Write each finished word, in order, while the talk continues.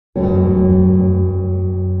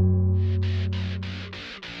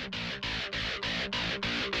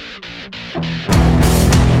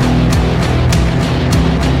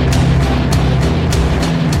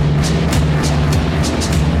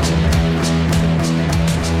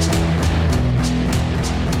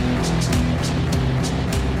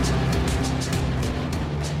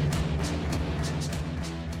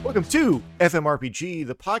Welcome to FMRPG,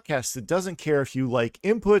 the podcast that doesn't care if you like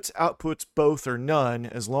inputs, outputs, both, or none,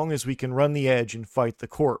 as long as we can run the edge and fight the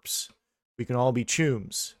corpse. We can all be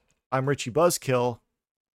chooms. I'm Richie Buzzkill,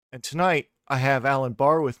 and tonight I have Alan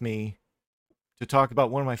Bahr with me to talk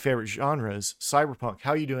about one of my favorite genres, Cyberpunk.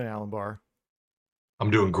 How are you doing, Alan Bahr?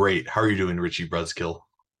 I'm doing great. How are you doing, Richie Buzzkill?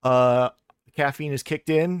 Caffeine is kicked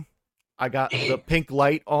in. I got the pink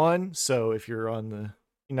light on, so if you're on the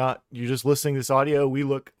you're just listening to this audio, we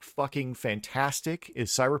look fucking fantastic.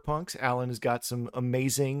 Is Cyberpunks. Alan has got some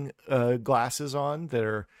amazing glasses on that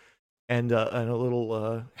are and a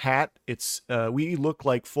little hat. It's we look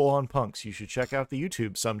like full on punks. You should check out the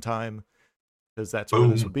YouTube sometime because that's where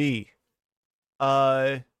this will be.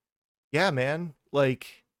 Yeah, man.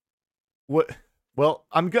 Like what? Well,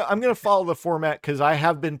 I'm gonna follow the format because I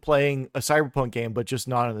have been playing a Cyberpunk game, but just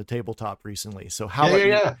not on the tabletop recently. So how about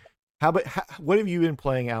you? What have you been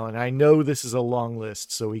playing, Alan? I know this is a long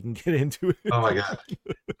list, so we can get into it. Oh my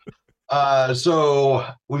god. So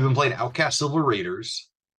we've been playing Outcast Silver Raiders.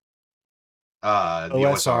 The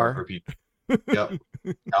OSR RPG. Yep.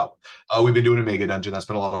 We've been doing a mega dungeon. That's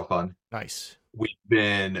been a lot of fun. Nice. We've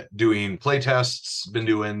been doing play tests, been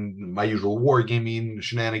doing my usual wargaming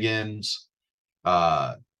shenanigans.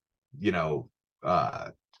 The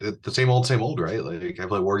same old, right? Like I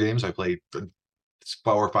play war games. I play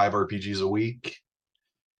 4 or 5 RPGs a week.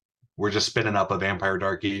 We're just spinning up a Vampire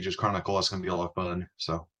Dark Ages Chronicle. It's gonna be a lot of fun.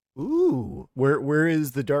 So, ooh, where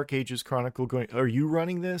is the Dark Ages Chronicle going? Are you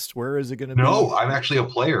running this? Where is it going to be? No, I'm actually a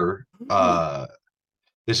player. I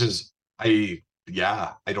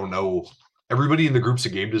don't know. Everybody in the group's a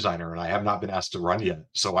game designer, and I have not been asked to run yet.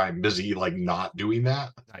 So I'm busy like not doing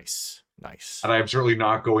that. Nice. And I'm certainly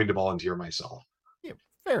not going to volunteer myself.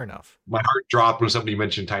 Fair enough. My heart dropped when somebody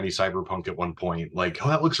mentioned Tiny Cyberpunk at one point. Like, oh,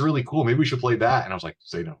 that looks really cool. Maybe we should play that. And I was like,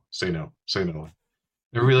 say no.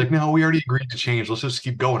 They were like, no, we already agreed to change. Let's just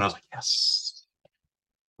keep going. I was like, yes.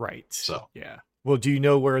 Right. So yeah. Well, do you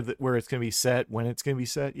know where it's going to be set? When it's going to be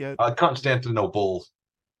set yet? Constantinople,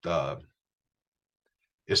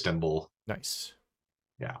 Istanbul. Nice.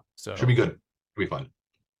 Yeah. So should be good. Should be fun.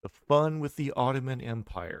 The fun with the Ottoman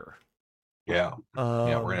Empire. Yeah. We're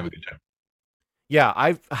gonna have a good time. Yeah,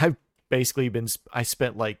 I've basically I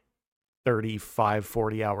spent like 35,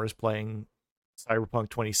 40 hours playing Cyberpunk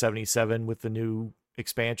 2077 with the new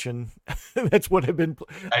expansion. That's what I've been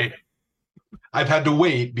I've had to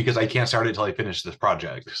wait because I can't start it until I finish this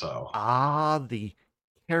project. So the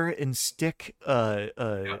carrot and stick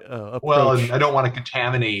approach. Well, and I don't want to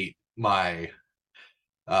contaminate my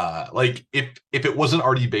like if it wasn't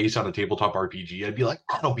already based on a tabletop RPG, I'd be like,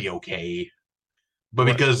 that'll be okay. But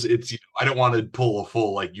because it's, I don't want to pull a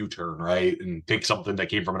full like U-turn, right, and take something that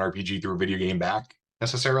came from an RPG through a video game back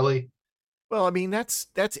necessarily. Well, I mean that's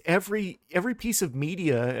every piece of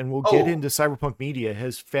media, and we'll get into Cyberpunk media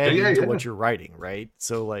has fed into what you're writing, right?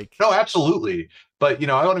 So like, no, absolutely. But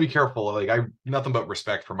I want to be careful. Like I nothing but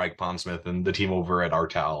respect for Mike Pondsmith and the team over at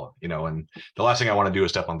Artal. And the last thing I want to do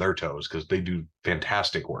is step on their toes because they do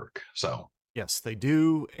fantastic work. So. Yes, they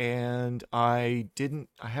do, and I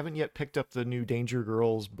haven't yet picked up the new Danger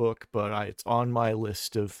Girls book, but it's on my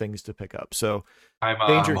list of things to pick up. So I'm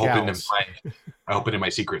hoping in my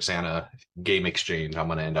Secret Santa game exchange, I'm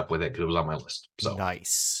going to end up with it because it was on my list. So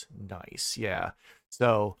nice, yeah.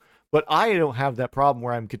 So, but I don't have that problem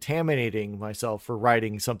where I'm contaminating myself for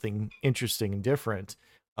writing something interesting and different.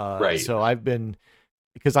 Right. So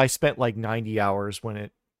because I spent like 90 hours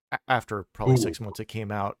after probably 6 months it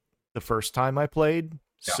came out. The first time I played.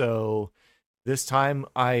 Yeah. So this time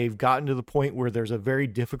I've gotten to the point where there's a very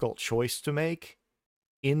difficult choice to make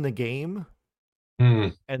in the game.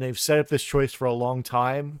 And they've set up this choice for a long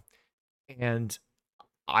time and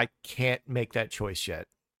I can't make that choice yet.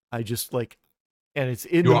 I just and it's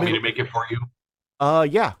in You want me to make it for you?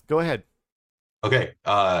 Yeah, go ahead. Okay.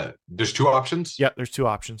 There's 2 options? Yeah, there's 2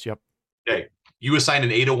 options. Yep. Okay. You assign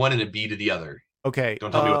an A to one and a B to the other. Okay.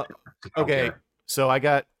 Don't tell me what okay. Care. So I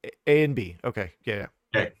got A and B. Okay. Yeah.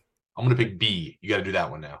 Okay. I'm going to pick B. You got to do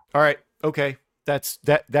that one now. All right. Okay.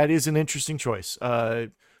 That is an interesting choice. We'll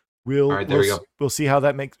see how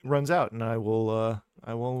that runs out, and I will.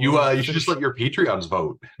 You should just let your Patreons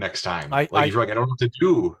vote next time. If you're like, I don't know what to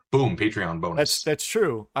do. Boom, Patreon bonus. That's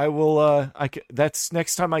true. I will. That's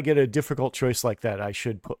next time I get a difficult choice like that. I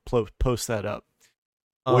should post that up.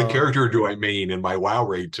 What character do I main in my WoW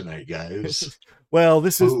raid tonight, guys? Well,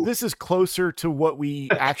 this is closer to what we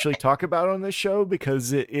actually talk about on this show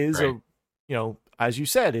because it is as you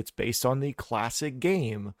said, it's based on the classic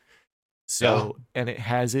game. So, and it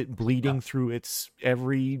has it bleeding through its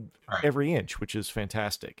every inch, which is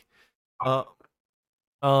fantastic.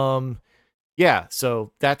 yeah,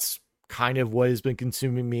 so that's kind of what has been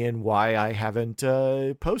consuming me and why I haven't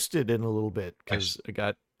posted in a little bit, Nice. because I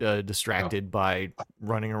got No. distracted by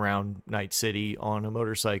running around Night City on a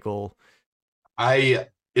motorcycle. I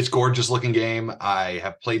it's gorgeous looking game. I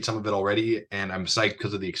have played some of it already, and I'm psyched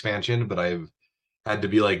because of the expansion. But I've had to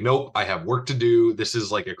be like, nope, I have work to do. This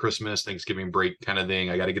is like a Christmas, Thanksgiving break kind of thing.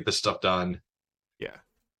 I got to get this stuff done. Yeah.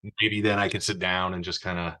 Maybe then I can sit down and just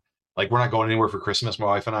kind of like we're not going anywhere for Christmas, my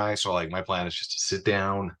wife and I. So like my plan is just to sit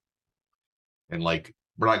down and like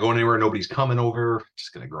we're not going anywhere. Nobody's coming over.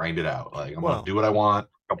 Just gonna grind it out. Like I'm gonna Well, do what I want.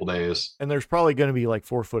 A couple days. and there's probably going to be like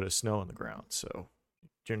 4 foot of snow on the ground, so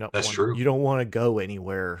That's true. you don't want to go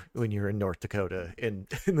anywhere when you're in North Dakota in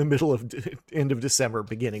the middle of end of December,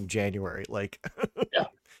 beginning January. Like, Yeah,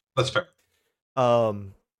 that's fair.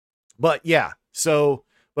 um, but yeah. So,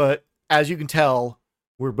 but as you can tell,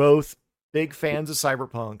 we're both big fans of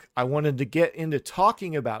Cyberpunk. I wanted to get into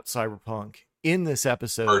talking about Cyberpunk in this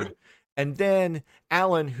episode, Heard. and then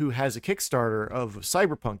Alan, who has a Kickstarter of a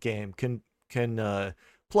Cyberpunk game, can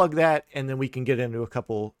plug that, and then we can get into a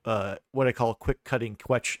couple what I call quick cutting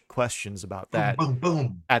questions about Boom, that boom,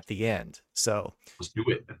 boom. at the end. So, Let's do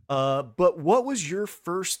it. but what was your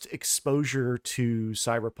first exposure to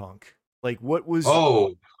Cyberpunk? Like, what was?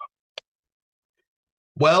 Oh,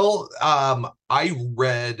 well, I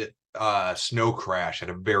read Snow Crash at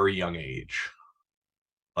a very young age,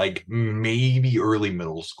 like maybe early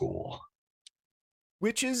middle school.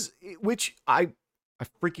 Which I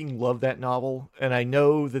freaking love that novel, and I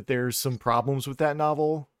know that there's some problems with that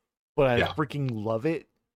novel, but I Yeah, freaking love it.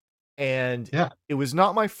 And yeah, it was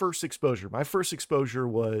not my first exposure. My first exposure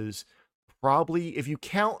was probably, if you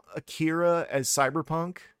count Akira as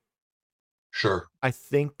Cyberpunk, sure. I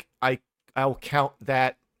think I'll count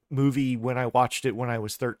that movie when I watched it when I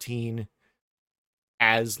was 13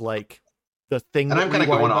 as like the thing And that I'm kind of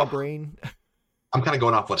going rewired my off. brain. I'm kind of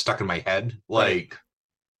going off what's stuck in my head. Right. Like,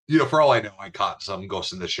 you know, for all I know, I caught some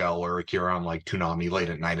Ghost in the Shell or Akira on like Toonami late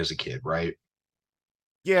at night as a kid, right?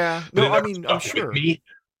 Yeah. But No, it I never mean, I'm stuck with sure. me.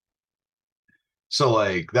 So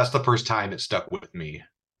like that's the first time it stuck with me.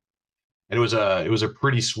 And it was a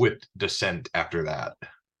pretty swift descent after that.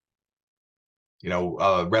 You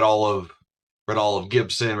know, read all of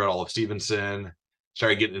Gibson, read all of Stevenson,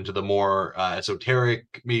 started getting into the more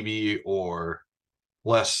esoteric, maybe, or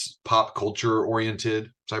less pop culture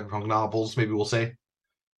oriented cyberpunk novels, maybe we'll say,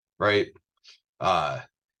 right? Because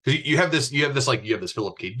you have this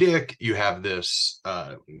Philip K. Dick, you have this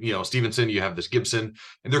Stevenson, you have this Gibson,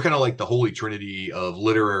 and they're kind of like the holy trinity of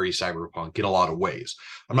literary cyberpunk in a lot of ways.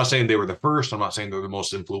 I'm not saying they were the first, I'm not saying they're the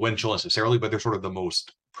most influential necessarily, but they're sort of the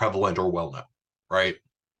most prevalent or well known, right?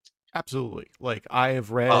 Absolutely. Like, I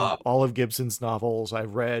have read Uh, all of Gibson's novels.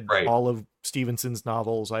 I've read right. all of Stevenson's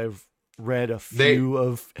novels. I've read a They few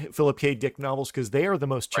of Philip K. Dick novels because they are the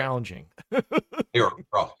most right. challenging. They are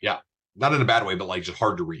rough, yeah. Not in a bad way, but like just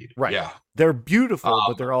hard to read. Right. Yeah. They're beautiful,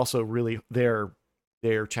 but Um, they're also really they're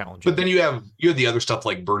but challenging. then you have the other stuff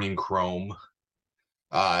like Burning Chrome,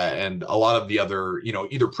 and a lot of the other,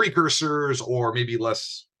 either precursors or maybe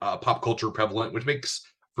less pop culture prevalent, which makes,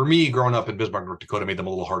 for me, growing up in Bismarck, North Dakota, made them a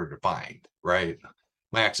little harder to find, right?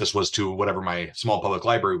 My access was to whatever my small public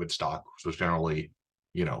library would stock, which was generally,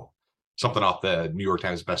 you know, something off the New York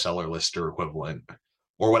Times bestseller list or equivalent,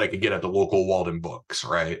 or what I could get at the local Walden Books,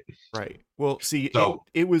 right? Right. Well, see, So,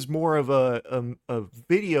 it was more of a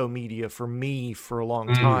video media for me for a long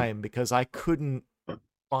mm, time because I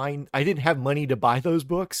didn't have money to buy those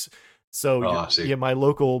books. So see, yeah, my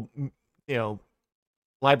local, you know,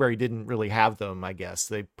 library didn't really have them. I guess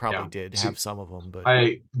they probably yeah, did see, have some of them, but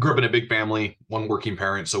I grew up in a big family, one working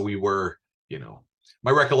parent, so we were, you know,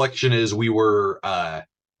 my recollection is we were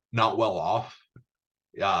not well off.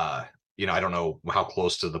 Uh, I don't know how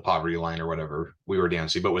close to the poverty line or whatever we were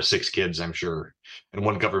dancing, but with 6 kids, I'm sure, and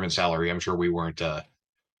one government salary, I'm sure we weren't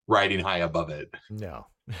riding high above it. no.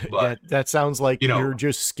 But That sounds like you know, you're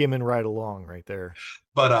just skimming right along right there.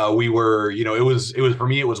 but we were, it was for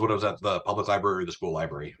me, it was when I was at the public library or the school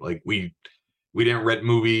library. Like we didn't rent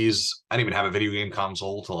movies. I didn't even have a video game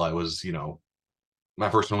console till I was, my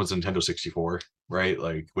first one was Nintendo 64, right?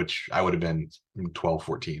 Like, which I would have been 12,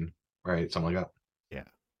 14, right? Something like that. Yeah.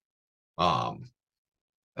 Um,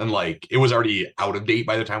 and like it was already out of date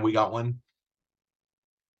by the time we got one.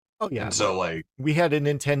 Oh yeah. And so like, We had a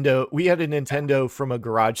Nintendo. We had a Nintendo from a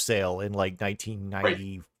garage sale in like right,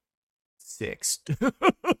 1996.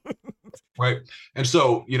 right. And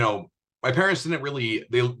so, my parents didn't really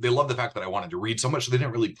they loved the fact that I wanted to read so much, so they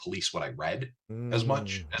didn't really police what I read as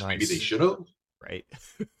much as maybe they Nice. should have. Right.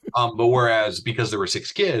 But whereas because there were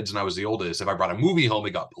 6 kids and I was the oldest, if I brought a movie home,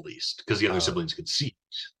 it got policed because the other Uh, siblings could see it,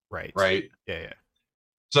 Right. right? Yeah, yeah.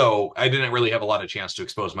 So I didn't really have a lot of chance to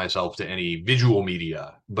expose myself to any visual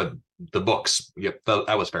media, but the books, yep,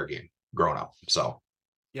 that was fair game growing up. So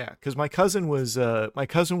Yeah, because my cousin was,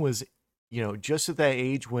 just at that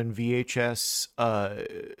age when VHS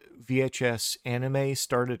anime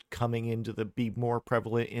started coming into the be more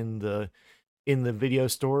prevalent in the video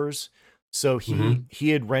stores. So he mhm.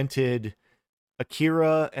 he had rented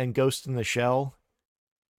Akira and Ghost in the Shell,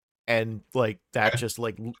 and like that Okay. just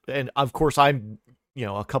like, and of course I'm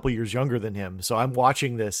a couple years younger than him, so I'm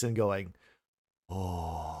watching this and going,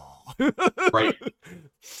 oh. Right.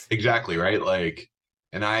 Exactly. Right. Like,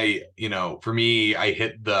 and for me,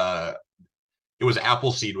 it was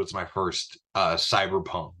Appleseed was my first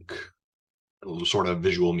cyberpunk sort of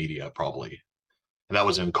visual media, probably. And that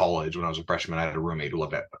was in college when I was a freshman. I had a roommate who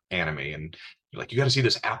loved anime, and you're like, you got to see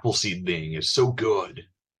this Appleseed thing. It's so good. I'm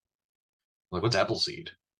like, what's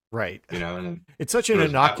Appleseed? Right. And It's such it an was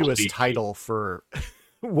innocuous Appleseed, title for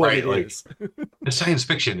what right? it Like, is. it's science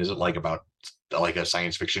fiction. Is it like about like a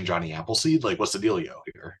science fiction Johnny Appleseed? Like, what's the dealio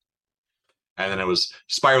here? And then it was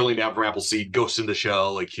spiraling down from Appleseed, Ghost in the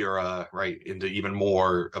Shell, Akira, right, into even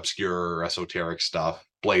more obscure esoteric stuff,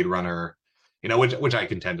 Blade Runner, which I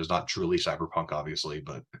contend is not truly cyberpunk, obviously,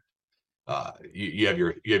 but you have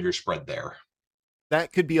your spread there.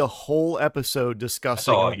 That could be a whole episode So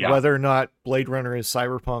discussing yeah. whether or not Blade Runner is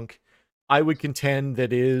cyberpunk. I would contend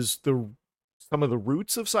that is the some of the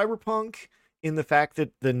roots of cyberpunk, in the fact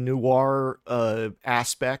that the noir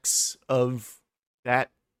aspects of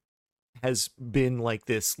that has been like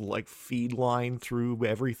this like feed line through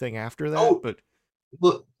everything after that. Oh,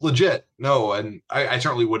 But legit. No, and I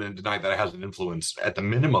certainly wouldn't deny that it has an influence at the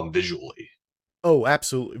minimum visually. oh,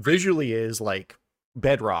 absolutely, visually is like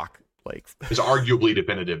bedrock. Like, It's arguably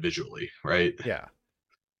definitive visually, right? yeah.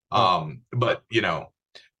 Uh, But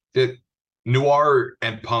it noir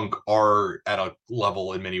and punk are at a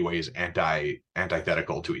level in many ways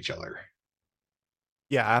antithetical to each other.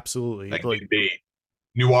 yeah, absolutely. Like Like,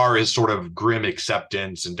 noir is sort of grim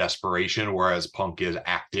acceptance and desperation, whereas punk is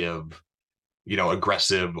active,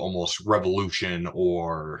 aggressive, almost revolution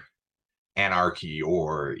or anarchy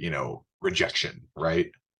or rejection.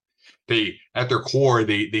 Right? They at their core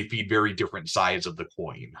they feed very different sides of the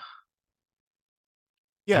coin.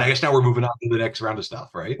 And I yeah. guess now we're moving on to the next round of stuff,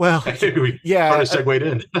 right? Well, We sort yeah. of segued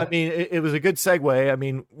in. I mean, it was a good segue. I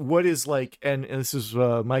mean, what is like, and this is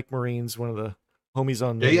Mike Marines, one of the homies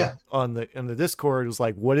on Yeah, the yeah. Discord, was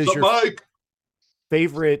like, what What's is up, your Mike?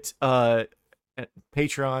 favorite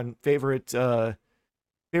Patreon favorite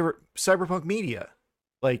cyberpunk media?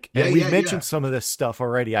 Like, Yeah, and we've yeah, mentioned yeah. some of this stuff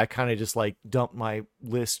already. I kind of just like dumped my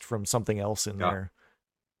list from something else in Yeah. there,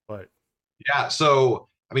 but Yeah. So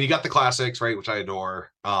I mean you got the classics, right, which I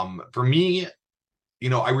adore. For me,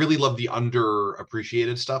 I really love the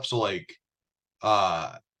underappreciated stuff. So like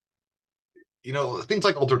uh things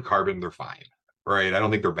like Altered Carbon, they're fine. Right. I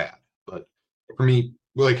don't think they're bad. But for me,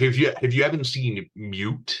 like if you haven't seen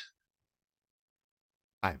Mute,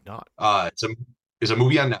 I have not. it's a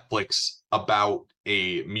movie on Netflix about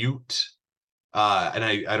a mute and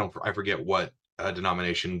I forget what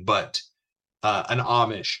denomination, but an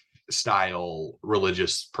Amish style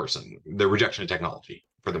religious person, the rejection of technology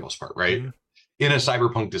for the Okay. most part, right? Mm-hmm. In a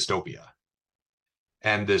cyberpunk dystopia.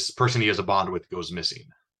 And this person he has a bond with goes missing.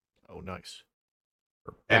 Oh, nice.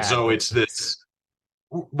 Or And bad, so but it's this,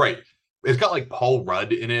 right. It's got like Paul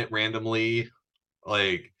Rudd in it randomly,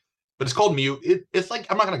 like, but it's called Mute. It's like,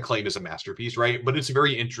 I'm not going to claim it's a masterpiece, right? But it's a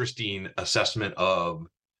very interesting assessment of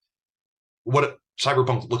what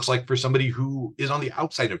cyberpunk looks like for somebody who is on the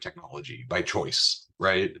outside of technology by choice,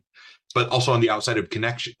 right? But also on the outside of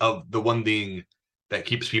connection of the one thing that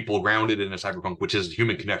keeps people grounded in a cyberpunk, which is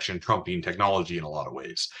human connection trumping technology in a lot of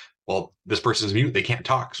ways. Well, this person's mute, they can't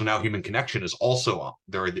talk. So now human connection is also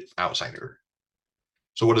they're the outsider.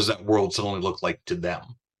 So what does that world suddenly look like to them?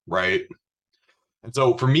 Right. And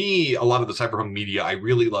so for me, a lot of the cyberpunk media I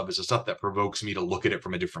really love is the stuff that provokes me to look at it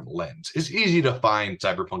from a different lens. It's easy to find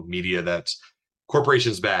cyberpunk media that's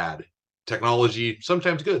corporations bad, technology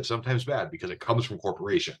sometimes good, sometimes bad because it comes from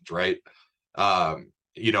corporations, right?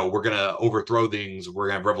 We're gonna overthrow things, we're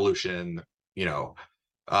gonna have revolution,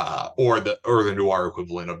 or the noir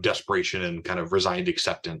equivalent of desperation and kind of resigned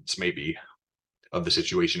acceptance, maybe, of the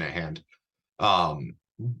situation at hand. Um,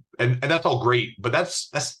 and that's all great, but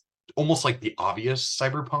that's almost like the obvious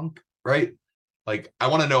cyberpunk, right? Like I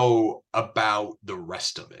want to know about the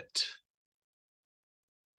rest of it.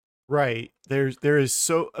 right. There is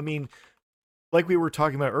so, I mean, like we were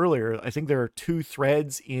talking about earlier, I think there are two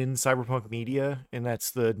threads in cyberpunk media, and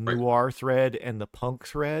that's the Right, noir thread and the punk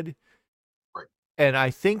thread. right. And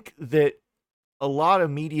I think that a lot of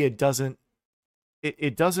media doesn't,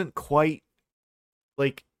 it doesn't quite,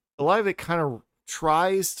 like, a lot of it kind of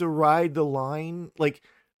tries to ride the line, like,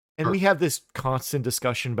 and we Sure. have this constant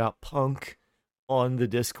discussion about punk on the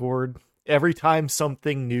Discord. Every time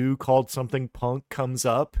something new called something punk comes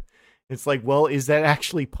up, it's like, well, is that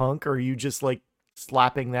actually punk, or are you just like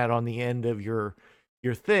slapping that on the end of your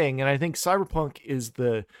thing? And I think cyberpunk is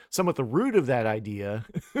the somewhat the root of that idea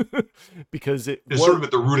because it It's was sort of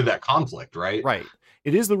at the root of that conflict, right? right.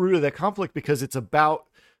 It is the root of that conflict because it's about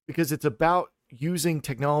using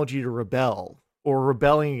technology to rebel or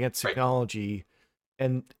rebelling against Right. technology,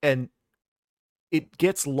 and it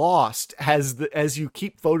gets lost as you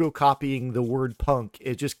keep photocopying the word punk.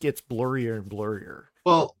 It just gets blurrier and blurrier.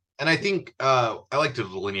 Well, and I think I like to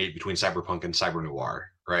delineate between cyberpunk and cyber noir,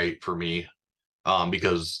 right? For me,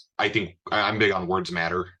 because I think I'm big on words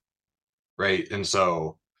matter, right? And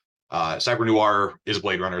so cyber noir is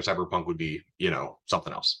Blade Runner. Cyberpunk would be,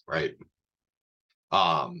 something else, right?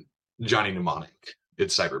 Um, Johnny Mnemonic,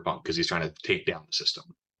 it's cyberpunk because he's trying to take down the system,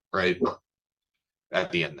 right?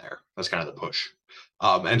 At the end there, that's kind of the push.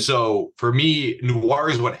 And so for me, noir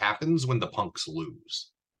is what happens when the punks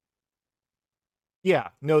lose, Yeah,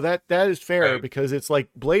 no, that is fair right? because it's like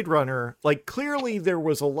Blade Runner. Like clearly there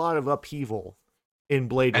was a lot of upheaval in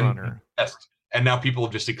Blade And Runner that's and now people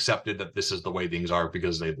have just accepted that this is the way things are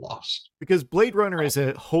because they've lost. because Blade Runner is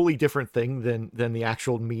a wholly different thing than the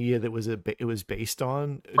actual media that it was based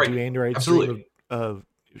on. Right. Do androids dream Absolutely. of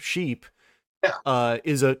sheep? Yeah.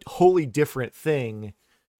 Is a wholly different thing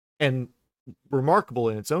and remarkable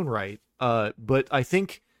in its own right. But I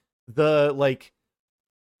think the like,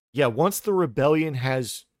 yeah, once the rebellion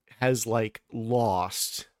has like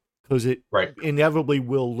lost, because it Right. inevitably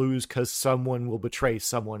will lose because someone will betray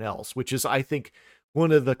someone else, which is I think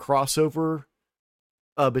one of the crossover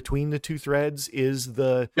between the two threads is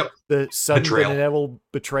Yep. the sudden but Betrayal. inevitable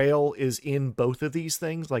betrayal is in both of these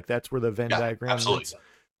things. Like that's where the Venn Yeah. diagram Absolutely. meets.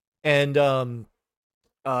 And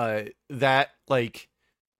that like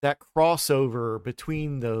that crossover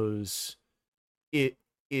between those, it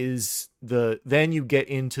is then you get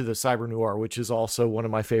into the cyber noir, which is also one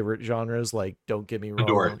of my favorite genres. Like, don't get me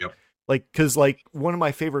Adore it. wrong, Yep. like because like one of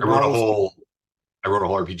my favorite I wrote a novels. whole I wrote a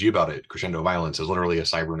whole RPG about it. Crescendo Violence is literally a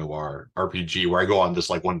cyber noir RPG where I go on this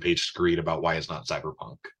like one page screed about why it's not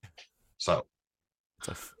cyberpunk. So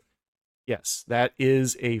Yes, that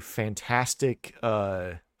is a fantastic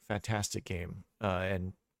fantastic game,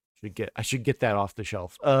 and I should get that off the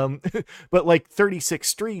shelf. But like 36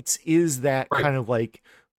 Streets is that right. kind of like,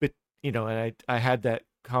 but and I had that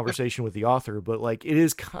conversation with the author, but like it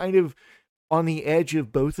is kind of on the edge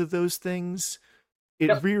of both of those things. It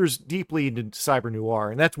Yep. rears deeply into cyber noir,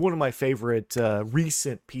 and that's one of my favorite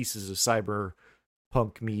recent pieces of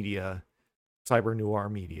cyberpunk media, cyber noir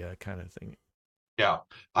media kind of thing. Yeah.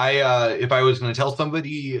 I if I was gonna tell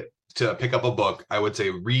somebody to pick up a book, I would say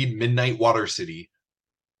read Midnight Water City,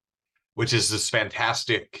 which is this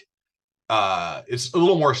fantastic it's a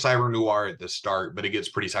little more cyber noir at the start, but it gets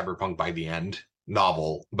pretty cyberpunk by the end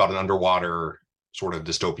novel about an underwater sort of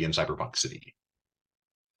dystopian cyberpunk city.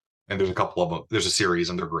 And there's a couple of them, there's a series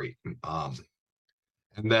and they're great. And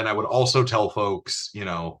then I would also tell folks,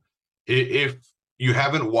 if you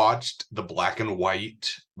haven't watched the black and white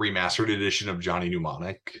remastered edition of Johnny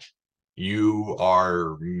Mnemonic, you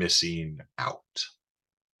are missing out.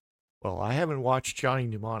 Well, I haven't watched Johnny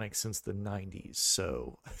Mnemonic since the 90s,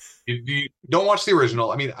 so If you don't watch the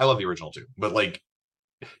original, I mean, I love the original too, but like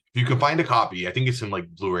if you can find a copy, I think it's in like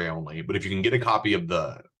Blu-ray only, but if you can get a copy of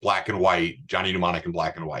the black and white Johnny Mnemonic and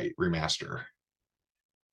black and white remaster,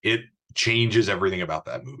 it changes everything about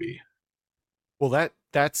that movie. well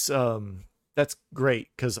that's great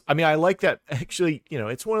cuz I mean I like that actually,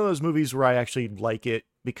 it's one of those movies where I actually like it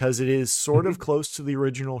because it is sort of close to the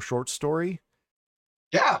original short story.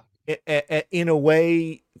 Yeah. In a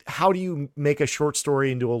way, how do you make a short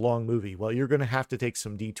story into a long movie? Well, you're going to have to take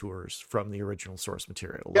some detours from the original source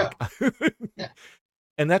material. Yeah. Like Yeah.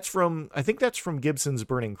 and I think that's from Gibson's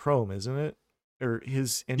Burning Chrome, isn't it? Or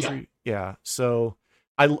his entry. Yeah. So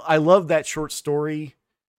I love that short story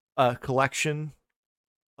collection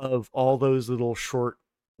of all those little short,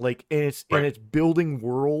 like, and Right. it's building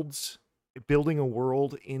a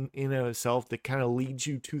world in itself that kind of leads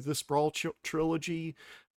you to the Sprawl trilogy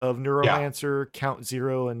of Yeah. Neuromancer, Count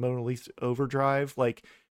Zero, and Mona Lisa Overdrive. Like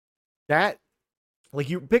that, like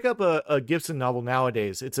you pick up a Gibson novel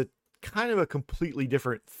nowadays, it's a kind of a completely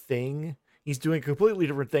different thing. He's doing a completely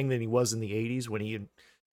different thing than he was in the 80s when he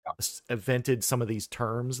invented some of these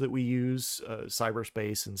terms that we use,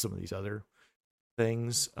 cyberspace and some of these other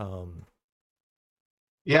things.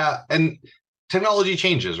 Yeah. And technology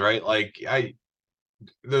changes, right? Like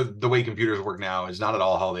the way computers work now is not at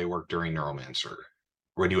all how they work during Neuromancer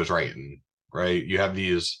when he was writing. Right, you have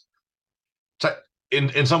these.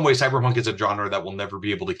 In some ways, cyberpunk is a genre that will never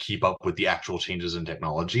be able to keep up with the actual changes in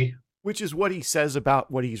technology. Which is what he says about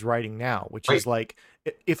what he's writing now, which Right, is like,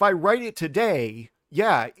 if I write it today,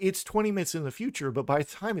 yeah, it's 20 minutes in the future, but by the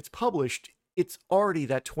time it's published, it's already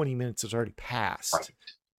that 20 minutes has already right, passed.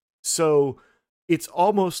 So it's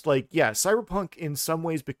almost like, yeah, cyberpunk in some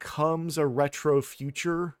ways becomes a retro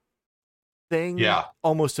future thing yeah,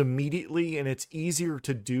 almost immediately, and it's easier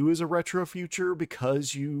to do as a retro future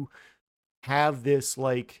because you have this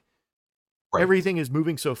like right, everything is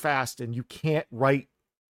moving so fast and you can't write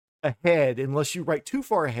ahead unless you write too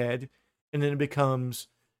far ahead, and then it becomes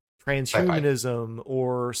sci-fi. transhumanism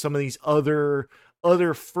or some of these other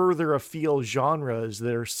further afield genres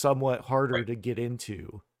that are somewhat harder Right, to get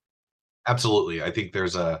into. absolutely. I think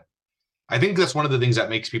that's one of the things that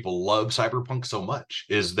makes people love cyberpunk so much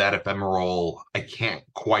is that ephemeral, I can't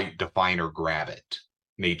quite define or grab it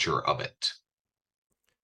nature of it.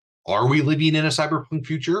 Are we living in a cyberpunk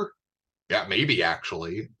future? Yeah, maybe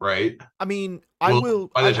actually, right? I mean, Well,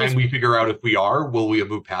 by I the will time we figure out if we are, will we have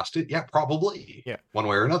moved past it? Yeah, probably. yeah. One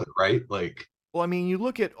way or another, right? Like, Well, I mean, you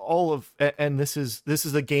look at all of, and this is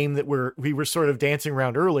a game that we were sort of dancing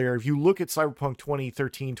around earlier. If you look at Cyberpunk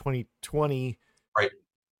 2013, 2020, right.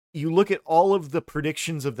 you look at all of the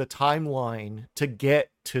predictions of the timeline to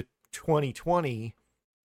get to 2020,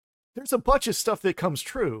 there's a bunch of stuff that comes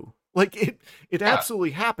true. Like it Yeah,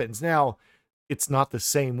 absolutely happens. Now, it's not the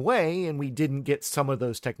same way, and we didn't get some of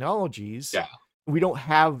those technologies. yeah, We don't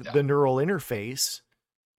have yeah. the neural interface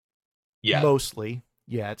Yet. mostly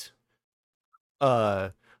yet.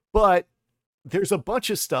 Uh, but there's a bunch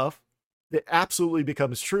of stuff that absolutely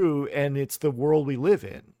becomes true, and it's the world we live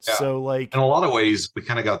in. Yeah. So In like a lot of ways, we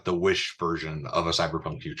kind of got the wish version of a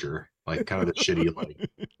cyberpunk future, like kind of the shitty, like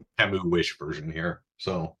Temu wish version here.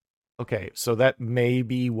 So, okay, so that may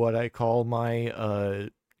be what I call my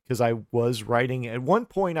because I was writing at one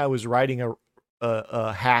point I was writing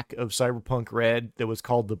a hack of Cyberpunk Red that was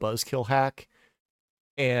called the Buzzkill hack,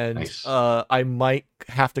 and nice. I might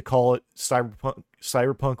have to call it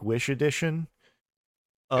Cyberpunk Wish Edition.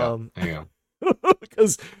 Yeah. Um There you go.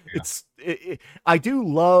 because Yeah. I do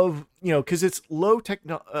love, because it's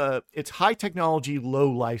it's high technology, low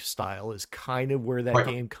lifestyle is kind of where that Right.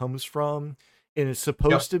 game comes from, and it's Yep.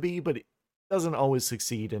 supposed to be, but it doesn't always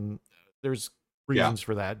succeed, and there's Yeah. reasons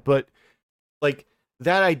for that. But like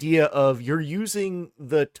that idea of you're using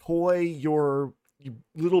the toy your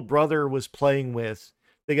little brother was playing with,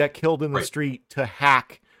 they got killed in the Right. street to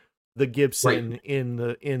hack the Right. Gibson in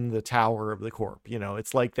the tower of the corp.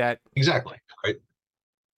 It's like that, Exactly. Right.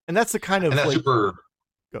 and that's the kind And of that's like super.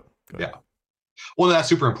 go Yeah. ahead. Well, that's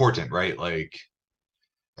super important, right? Like,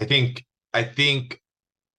 I think, I think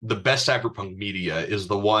the best cyberpunk media is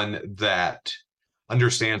the one that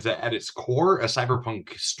understands that at its core, a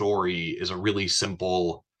cyberpunk story is a really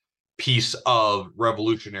simple piece of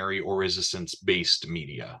revolutionary or resistance based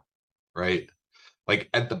media, right? Like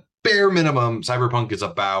at the bare minimum, cyberpunk is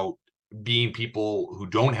about being people who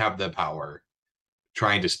don't have the power,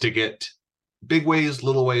 trying to stick it big ways,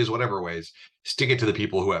 little ways, whatever ways, stick it to the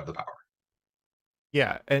people who have the power.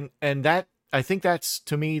 Yeah, and that, I think that's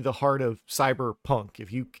to me the heart of cyberpunk.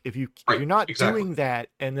 If Right. you're not Exactly. doing that,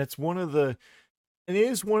 and that's one of the, and it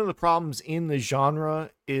is one of the problems in the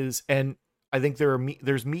genre is, and I think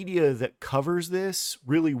there's media that covers this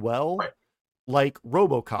really well, Right. like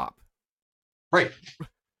RoboCop. Right.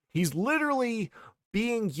 He's literally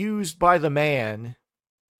being used by the man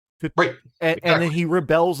to, Right. and then Exactly. he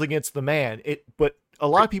rebels against the man. But a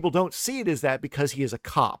lot of people don't see it as that because he is a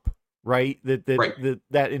cop, right? Right.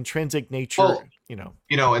 That intrinsic nature, Well, you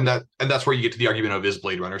know. and that's where you get to the argument of is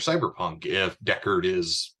Blade Runner cyberpunk if Deckard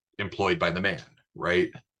is employed by the man,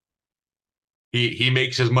 right? He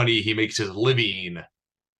makes his money, he makes his living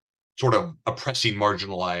sort of oppressing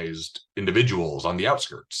marginalized individuals on the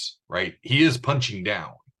outskirts, right? He is punching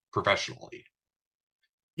down professionally.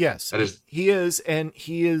 Yes, That is he is, and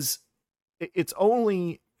he is. It's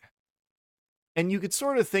only, and you could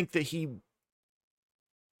sort of think that he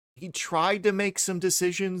tried to make some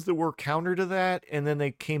decisions that were counter to that, and then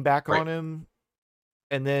they came back right. on him,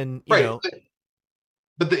 and then Right.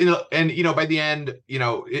 But and by the end,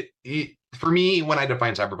 it for me, when I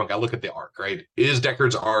define cyberpunk, I look at the arc, right? Is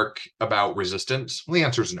Deckard's arc about resistance? Well, the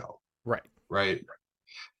answer is no, right. right?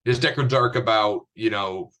 Is Deckard's arc about,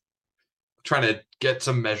 trying to get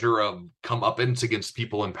some measure of comeuppance against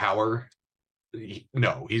people in power?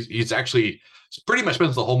 No, he's actually pretty much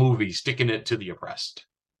spends the whole movie sticking it to the oppressed.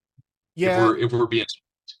 Yeah, If we're being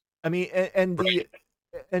I mean, and right,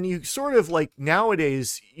 And you sort of like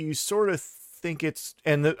nowadays, you sort of think it's,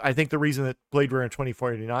 and I think the reason that Blade Runner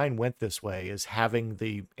 2049 went this way is having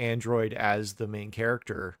the android as the main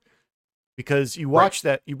character, because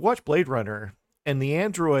Right. you watch Blade Runner and the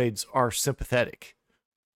androids are sympathetic.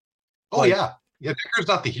 Oh Like, yeah. Yeah, Decker's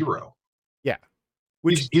not the hero. yeah,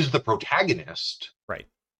 which, He's the protagonist, right.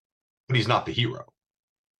 but he's not the hero.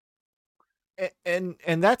 And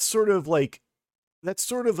that's sort of like, that's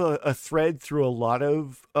sort of a thread through a lot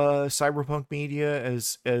of cyberpunk media,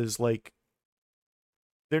 as like,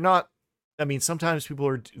 they're not, I mean, sometimes people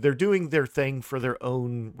are, they're doing their thing for their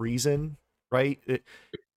own reason, right?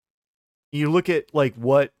 You look at like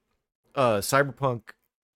what Cyberpunk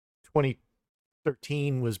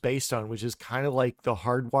 2013 was based on, which is kind of like the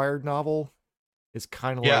Hardwired novel. It's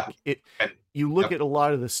kind of Yeah. like it. And, You look yep. at a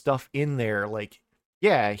lot of the stuff in there, like,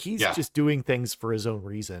 yeah, he's Yeah. just doing things for his own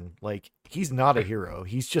reason. Like, he's not a Right. hero.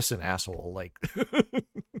 He's just an asshole. Like,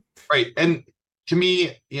 Right. And to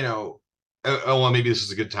me, well, maybe this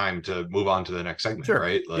is a good time to move on to the next segment, sure,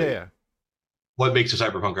 right? yeah, Like, yeah, what makes a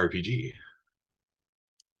cyberpunk RPG,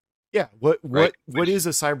 yeah. right? What is a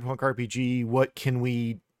cyberpunk RPG? What can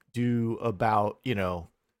we do about,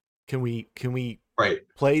 can we Right.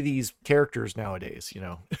 play these characters nowadays?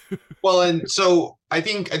 Well, and so I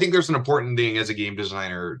think there's an important thing as a game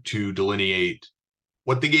designer to delineate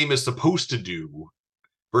what the game is supposed to do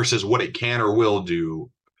versus what it can or will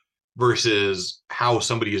do versus how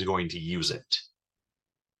somebody is going to use it.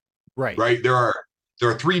 Right. Right? There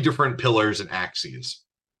are three different pillars and axes.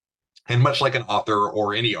 And much like an author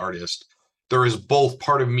or any artist, there is both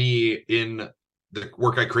part of me in the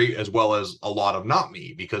work I create as well as a lot of not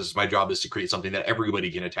me, because my job is to create something that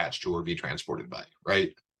everybody can attach to or be transported by,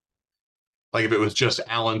 right? Like if it was just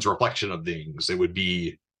Alan's reflection of things, it would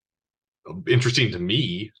be interesting to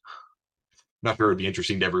me. Not sure it would be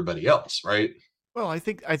interesting to everybody else, right? Well, I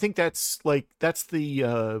think that's like, that's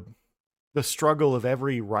the struggle of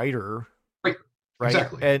every writer, Right. right?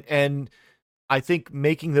 Exactly. And I think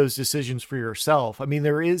making those decisions for yourself. I mean,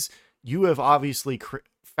 you have obviously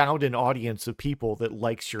found an audience of people that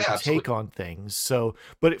likes your Yeah, take absolutely. on things. So,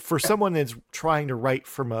 but for Yeah. someone that's trying to write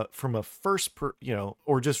from a first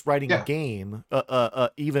or just writing a Yeah. game,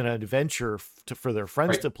 even an adventure for their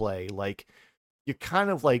friends Right. to play, like, you're kind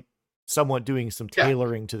of like somewhat doing some Yeah.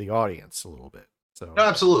 tailoring to the audience a little bit. No, So,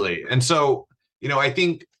 absolutely. And so, I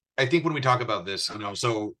think when we talk about this,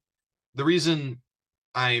 so the reason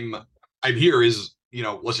I'm I'm here is,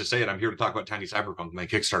 let's just say it, I'm here to talk about Tiny Cyberpunk, my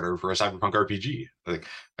Kickstarter for a Cyberpunk RPG. Like,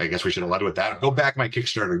 I guess we should have led with that. Go back my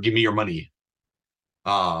Kickstarter, give me your money.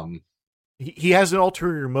 Um, he has an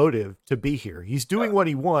ulterior motive to be here. He's doing what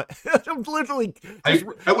he wants. I'm literally just.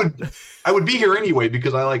 I would be here anyway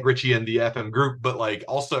because I like Richie and the FM group, but like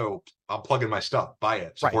also I'm plugging my stuff. Buy it,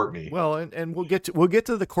 Right. support me. Well, and we'll get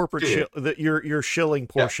to the corporate Yeah, your shilling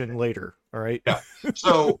yeah, portion later. All right. yeah.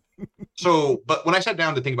 So but when I sat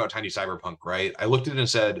down to think about Tiny Cyberpunk, right, I looked at it and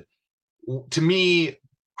said, to me,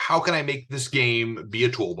 how can I make this game be a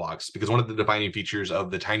toolbox? Because one of the defining features of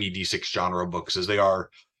the Tiny D6 genre books is they are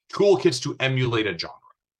toolkits to emulate a genre,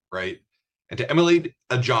 right? And to emulate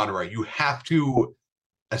a genre, you have to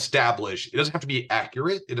establish, it doesn't have to be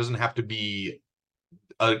accurate, it doesn't have to be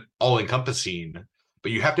all encompassing,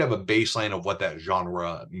 but you have to have a baseline of what that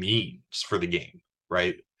genre means for the game,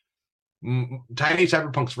 right? Tiny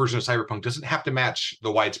Cyberpunk's version of Cyberpunk doesn't have to match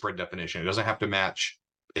the widespread definition. It doesn't have to match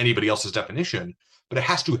anybody else's definition, but it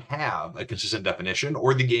has to have a consistent definition,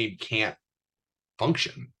 or the game can't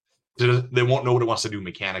function. They won't know what it wants to do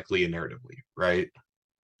mechanically and narratively, right?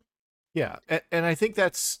 Yeah, and I think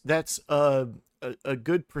that's a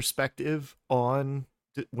good perspective on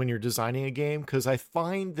when you're designing a game, because I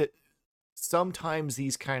find that sometimes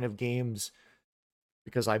these kind of games,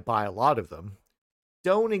 because I buy a lot of them,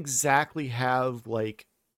 don't exactly have like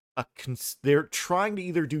they're trying to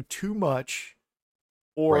either do too much,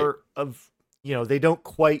 Right. or they don't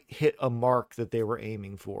quite hit a mark that they were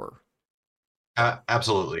aiming for.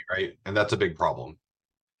 Absolutely, right. And that's a big problem.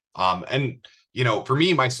 And for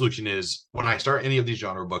me, my solution is when I start any of these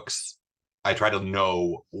genre books, I try to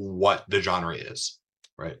know what the genre is,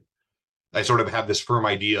 right? I sort of have this firm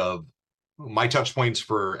idea of my touch points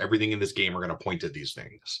for everything in this game are going to point at these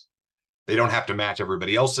things. They don't have to match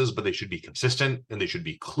everybody else's, but they should be consistent and they should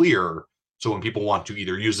be clear. So when people want to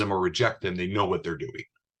either use them or reject them, they know what they're doing,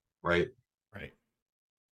 right? Right.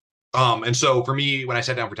 And so for me, when I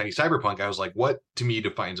sat down for Tiny Cyberpunk, I was like, what to me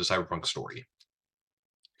defines a cyberpunk story?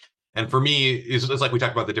 And for me, it's like we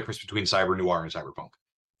talked about the difference between cyber noir and cyberpunk.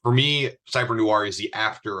 For me, cyber noir is the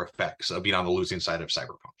after effects of being on the losing side of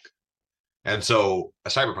cyberpunk. And so a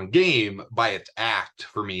cyberpunk game by its act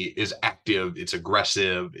for me is active, it's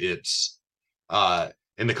aggressive, it's uh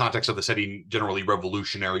in the context of the setting generally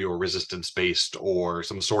revolutionary or resistance based or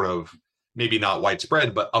some sort of maybe not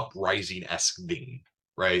widespread but uprising-esque thing,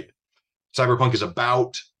 right? Cyberpunk is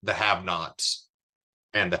about the have-nots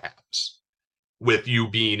and the haves, with you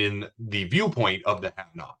being in the viewpoint of the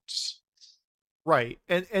have-nots. Right.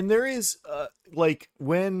 And there is like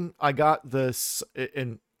when I got this,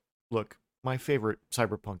 and look, my favorite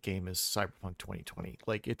Cyberpunk game is Cyberpunk 2020.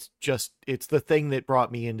 Like it's the thing that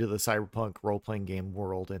brought me into the Cyberpunk role-playing game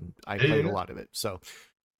world, and I played a Yeah. lot of it. So,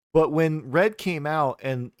 but when Red came out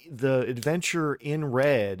and the adventure in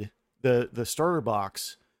Red, the starter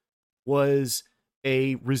box was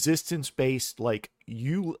a resistance based, like,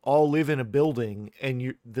 you all live in a building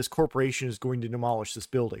and this corporation is going to demolish this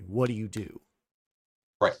building. What do you do?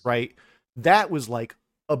 Right. Right. That was like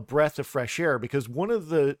a breath of fresh air, because one of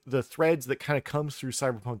the threads that kind of comes through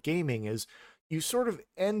cyberpunk gaming is you sort of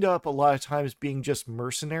end up a lot of times being just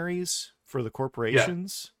mercenaries for the Yeah.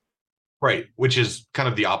 corporations. Right. Which is kind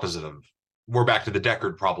of the opposite of, we're back to the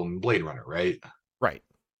Deckard problem in Blade Runner, right? Right.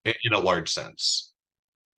 In a large sense.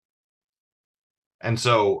 And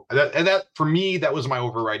so that for me, that was my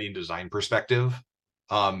overriding design perspective,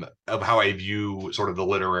 of how I view sort of the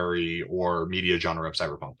literary or media genre of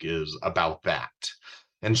cyberpunk is about that.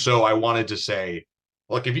 And so I wanted to say,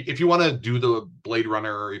 look, if you want to do the Blade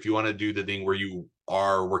Runner, if you want to do the thing where you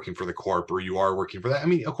are working for the corp or you are working for that, I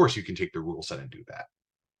mean, of course you can take the rule set and do that.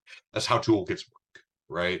 That's how toolkits work,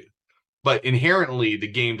 right? But inherently, the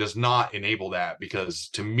game does not enable that, because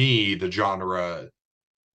to me, the genre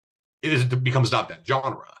it becomes not that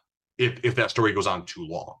genre if that story goes on too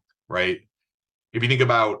long, right? If you think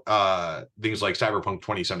about things like Cyberpunk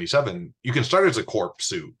 2077, you can start as a corp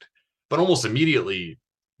suit, but almost immediately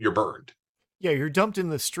you're burned. Yeah, you're dumped in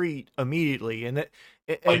the street immediately, and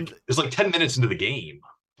Like it's like 10 minutes into the game.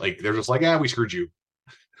 Like they're just like, we screwed you.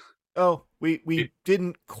 oh, we It,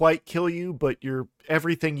 didn't quite kill you, but your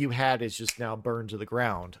everything you had is just now burned to the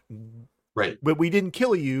ground. right. But we didn't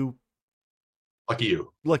kill you. Lucky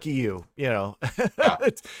you. Lucky you. You know.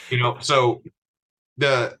 Yeah. So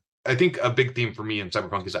the I think a big theme for me in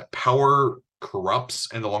Cyberpunk is that power corrupts,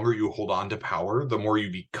 and the longer you hold on to power, the more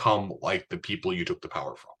you become like the people you took the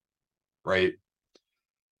power from, right?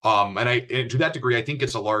 And to that degree, I think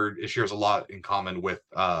it shares a lot in common with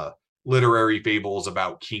literary fables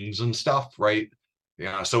about kings and stuff, right?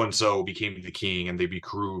 Yeah, so and so became the king, and they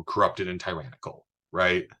became corrupted and tyrannical,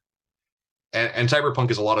 right? And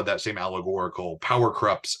Cyberpunk is a lot of that same allegorical power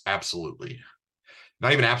corrupts absolutely.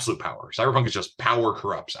 Not even absolute power. Cyberpunk is just power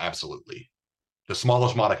corrupts absolutely. The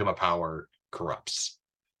smallest modicum of power corrupts,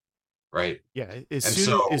 right? Yeah, And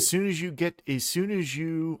so, as soon as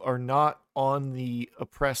you are not on the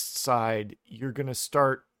oppressed side, you're going to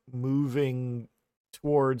start moving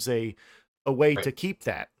towards a way to right, keep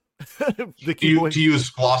that. To keep away. to use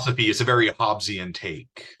philosophy, it's a very Hobbesian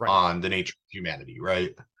take Right. on the nature of humanity,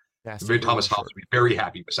 right? Fast, Very ugly, Thomas and Hobbes short. would be very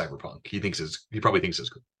happy with Cyberpunk. He probably thinks it's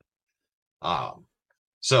good. Um,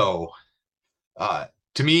 so uh,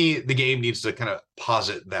 to me, the game needs to kind of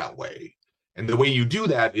posit that way, and the way you do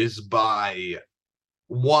that is by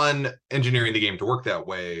one, engineering the game to work that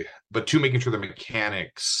way, but two, making sure the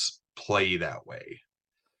mechanics play that way,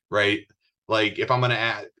 right? Like if I'm going to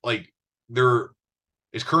add, like there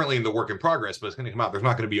is currently in the work in progress, but it's going to come out. There's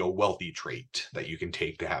not going to be a wealthy trait that you can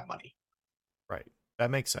take to have money, Right.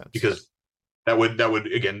 That makes sense. because that would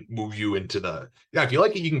again move you into the, yeah, if you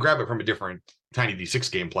like it, you can grab it from a different Tiny D6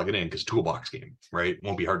 game, plug it in, because toolbox game, right?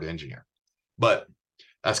 Won't be hard to engineer, but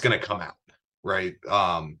that's going to come out, right?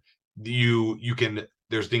 You can,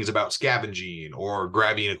 there's things about scavenging or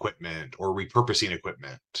grabbing equipment or repurposing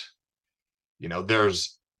equipment.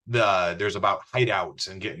 There's about hideouts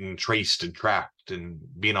and getting traced and tracked and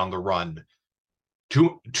being on the run.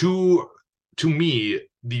 To me,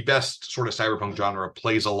 the best sort of cyberpunk genre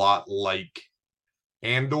plays a lot like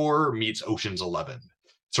Andor meets Ocean's 11.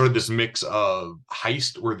 Sort of this mix of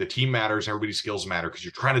heist where the team matters, everybody's skills matter because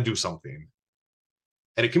you're trying to do something.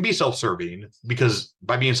 And it can be self-serving, because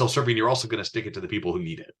by being self-serving, you're also going to stick it to the people who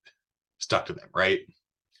need it, stuck to them, right?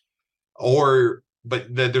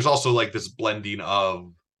 There's also like this blending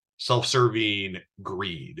of self-serving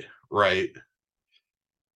greed, right?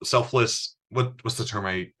 Selfless. What's the term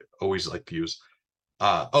I always like to use?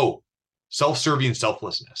 Self-serving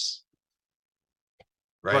selflessness,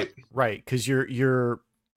 Right. right? Right. Because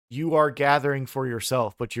you are gathering for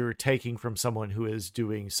yourself, but you're taking from someone who is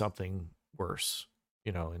doing something worse.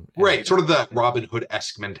 And Right, sort of the Robin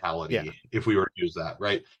Hood-esque yeah. mentality, if we were to use that,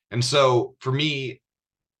 right? And so for me,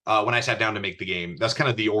 when I sat down to make the game, that's kind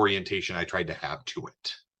of the orientation I tried to have to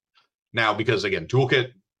it. Now, because again,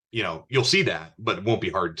 toolkit, you'll see that, but it won't be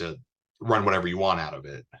hard to run whatever you want out of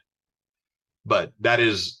it. But that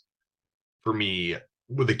is, for me,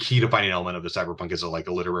 the key defining element of the cyberpunk is like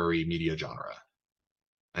a literary media genre,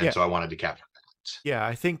 and Yeah. so I wanted to capture that. Yeah,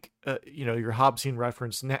 I think your Hobbesian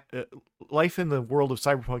reference. Life in the world of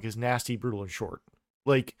cyberpunk is nasty, brutal, and short.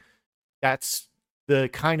 Like that's the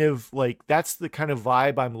kind of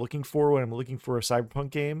vibe I'm looking for when I'm looking for a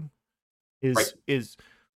cyberpunk game. Right. Is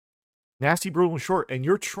nasty, brutal, and short, and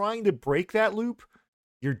you're trying to break that loop.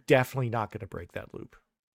 You're definitely not going to break that loop.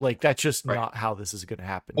 Like that's just Right. not how this is going to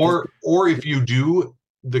happen. Or if you do,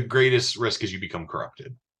 the greatest risk is you become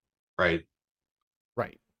corrupted. Right.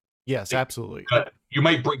 Right. Yes, Like, absolutely. you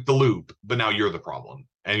might break the loop, but now you're the problem,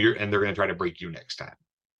 and they're going to try to break you next time.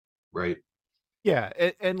 Right. Yeah,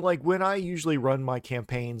 and like when I usually run my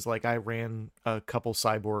campaigns, like I ran a couple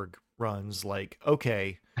cyborg runs, like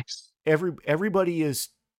okay, Nice. everybody is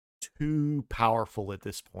too powerful at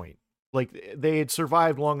this point. Like they had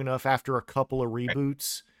survived long enough after a couple of Right.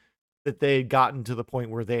 reboots that they had gotten to the point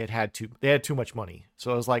where they had too much money.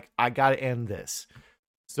 So I was like, I got to end this.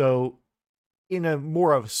 So in a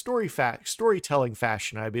more of a storytelling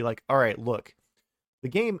fashion, I'd be like, all right, look,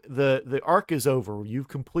 the arc is over. You've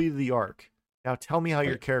completed the arc. Now tell me how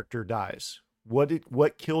your Right. character dies.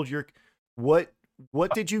 What killed your what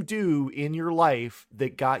what did you do in your life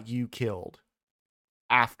that got you killed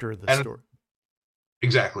after the And story?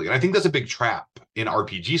 exactly. And I think that's a big trap in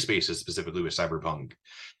RPG spaces, specifically with Cyberpunk,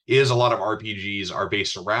 is a lot of RPGs are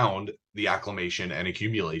based around the acclamation and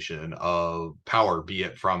accumulation of power, be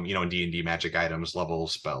it from, in D&D magic items,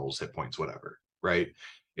 levels, spells, hit points, whatever, right?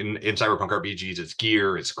 In Cyberpunk RPGs, it's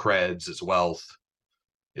gear, it's creds, it's wealth,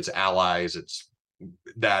 it's allies, it's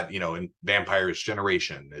that, in vampires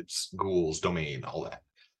generation, it's ghouls, domain, all that.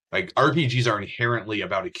 Like RPGs are inherently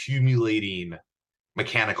about accumulating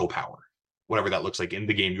mechanical power, whatever that looks like in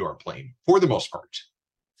the game you are playing, for the most part.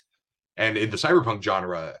 And in the cyberpunk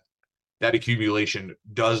genre, that accumulation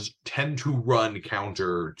does tend to run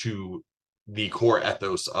counter to the core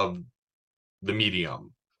ethos of the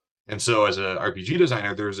medium. And so, as an RPG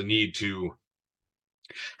designer, there's a need to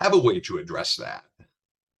have a way to address that.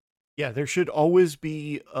 Yeah, there should always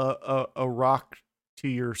be a rock to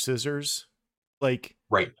your scissors. Like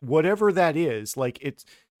Right. whatever that is, like it's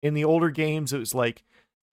in the older games, it was like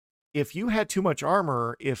if you had too much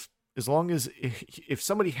armor, as long as if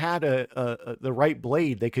somebody had the right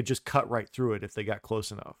blade, they could just cut right through it if they got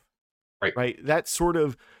close enough. Right. Right? That sort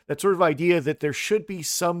of idea that there should be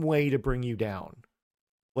some way to bring you down.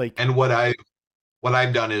 Like And what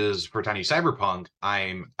I've done is for Tiny Cyberpunk,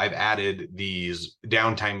 I've added these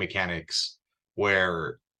downtime mechanics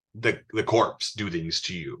where the corpse do things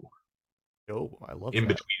to you oh, I love in that.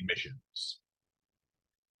 between missions.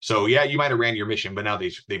 So yeah, you might have ran your mission, but now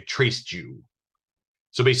they've traced you.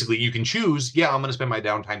 So basically, you can choose. Yeah, I'm going to spend my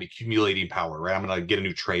downtime accumulating power. Right, I'm going to get a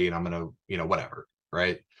new trade. I'm going to whatever.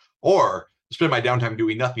 Right, or spend my downtime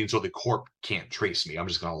doing nothing, so the corp can't trace me. I'm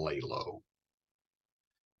just going to lay low.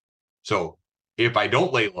 So if I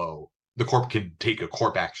don't lay low, the corp can take a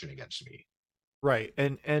corp action against me. Right.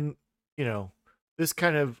 And this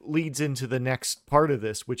kind of leads into the next part of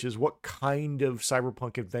this, which is what kind of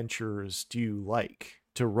cyberpunk adventures do you like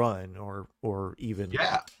to run or even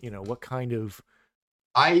Yeah, what kind of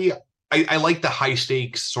I I like the high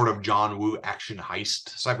stakes sort of John Woo action heist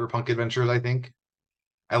cyberpunk adventures.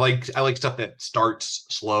 I like stuff that starts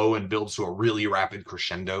slow and builds to a really rapid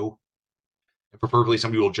crescendo. Preferably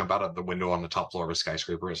somebody will jump out of the window on the top floor of a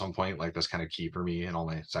skyscraper at some point. Like that's kind of key for me in all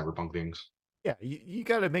my cyberpunk things. yeah, you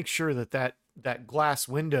got to make sure that glass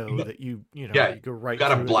window that Yeah, you go you right got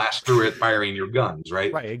to through blast through it firing your guns,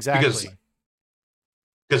 right? right, Because exactly.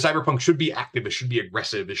 because cyberpunk should be active, it should be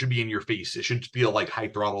aggressive, it should be in your face, it should feel like high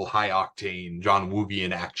throttle, high octane, John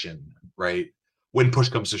Woovian action, right? When push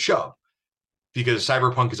comes to shove, because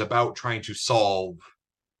cyberpunk is about trying to solve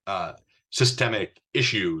uh, systemic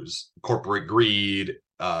issues, corporate greed,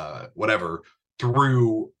 whatever,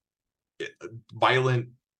 through violent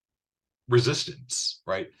resistance,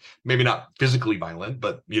 right? Maybe not physically violent,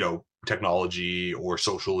 but technology or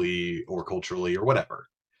socially or culturally or whatever,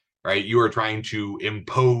 right? You are trying to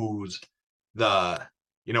impose the,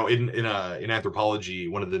 in anthropology,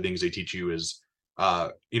 one of the things they teach you is,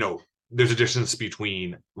 there's a distance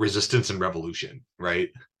between resistance and revolution, right?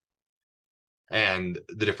 And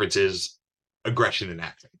the difference is aggression and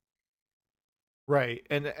action. Right.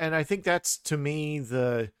 And I think that's to me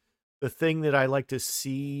the thing that I like to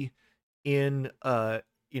see in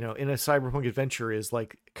in a cyberpunk adventure is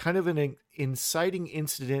like kind of an inciting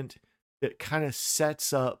incident that kind of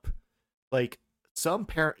sets up like some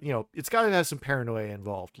it's got to have some paranoia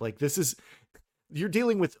involved. Like this is you're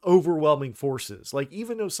dealing with overwhelming forces. Like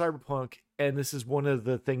even though Cyberpunk, and this is one of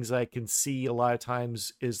the things I can see a lot of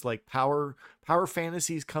times is like power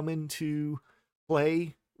fantasies come into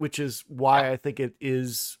play, which is Yeah, why I think it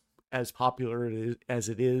is as popular as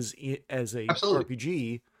it is as a absolutely.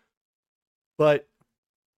 RPG. But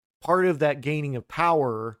part of that gaining of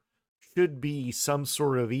power should be some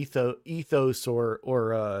sort of ethos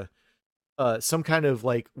or some kind of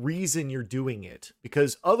like reason you're doing it,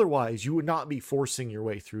 because otherwise you would not be forcing your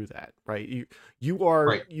way through that, right?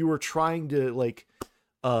 Right. You are trying to like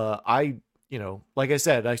I like I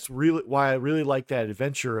said, I really like that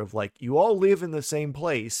adventure of like you all live in the same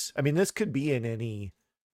place. I mean, this could be in any.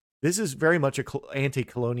 This is very much a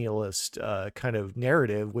anti-colonialist kind of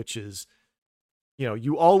narrative, which is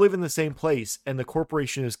you all live in the same place and the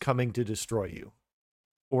corporation is coming to destroy you,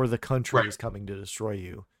 or the country Right. is coming to destroy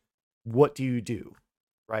you. What do you do?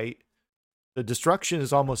 Right? The destruction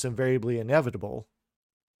is almost invariably inevitable,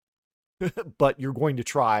 but you're going to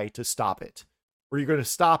try to stop it. Or you're going to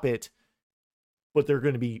stop it, but there are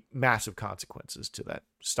going to be massive consequences to that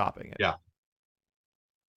stopping it. Yeah.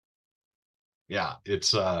 Yeah.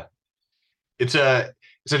 It's a it's a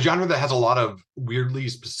genre that has a lot of weirdly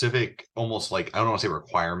specific, almost like I don't want to say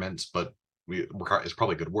requirements, but it's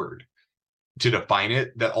probably a good word to define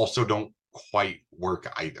it that also don't quite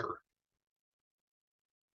work either.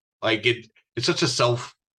 Like it's such a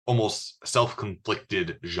almost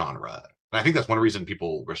self-conflicted genre. And I think that's one reason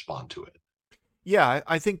people respond to it. Yeah,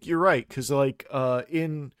 I think you're right, because like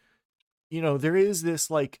in there is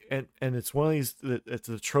this like, and it's one of these, it's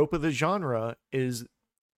the trope of the genre is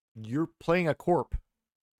you're playing a corp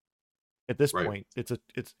at this Right. point. It's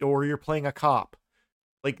or you're playing a cop.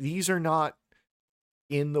 Like these are not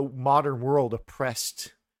in the modern world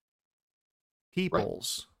oppressed Right.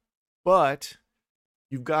 peoples, but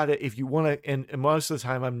you've got to, if you want to, and most of the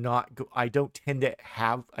time I don't tend to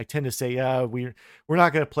have, I tend to say, we're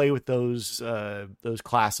not going to play with those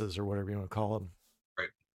classes or whatever you want to call them, Right.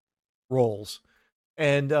 roles.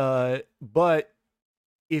 And but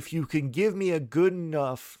if you can give me a good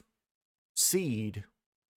enough seed,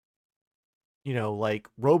 like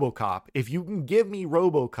RoboCop, if you can give me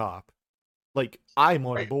RoboCop, like I'm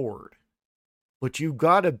on Right. board. But you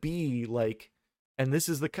got to be like, and this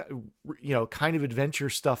is the kind of adventure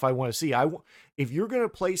stuff I want to see. If you're going to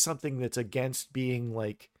play something that's against being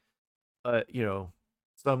like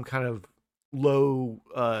some kind of low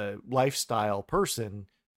lifestyle person,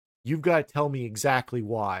 you've got to tell me exactly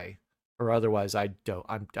why, or otherwise I don't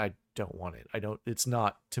want it. I don't, it's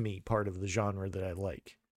not to me part of the genre that I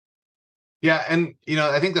like. Yeah, and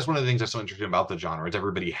I think that's one of the things that's so interesting about the genre is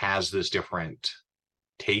everybody has this different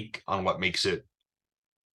take on what makes it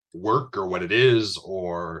work or what it is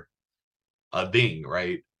or a thing,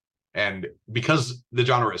 right? And because the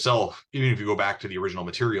genre itself, even if you go back to the original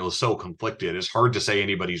material, is so conflicted, it's hard to say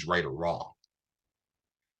anybody's right or wrong.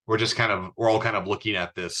 We're all kind of looking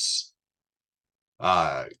at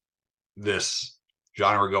uh this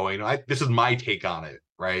genre going, this is my take on it,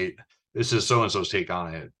 right? This is so and so's take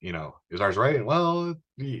on it. Is ours right? Well,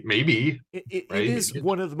 maybe, It right? is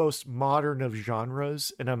one of the most modern of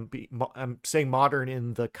genres, and I'm saying modern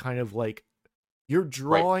in the kind of like you're Right,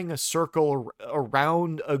 drawing a circle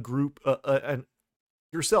around a group, and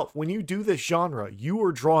yourself. When you do this genre, you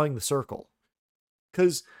are drawing the circle,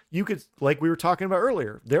 because you could, like we were talking about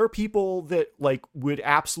earlier, there are people that like would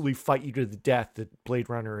absolutely fight you to the death that Blade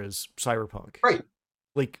Runner is cyberpunk, right.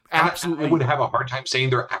 like And I would absolutely. have a hard time saying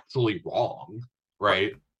they're actually wrong,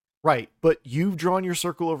 right? Right, but you've drawn your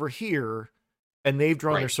circle over here, and they've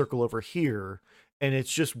drawn their Right. circle over here, and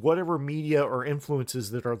it's just whatever media or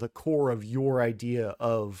influences that are the core of your idea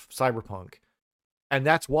of cyberpunk. And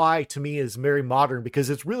that's why to me is very modern, because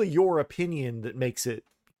it's really your opinion that makes it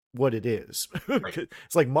what it is. Right.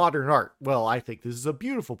 It's like modern art. Well, I think this is a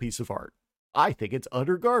beautiful piece of art. I think it's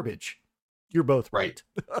utter garbage. You're both Right.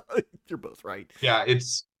 right. You're both right. Yeah,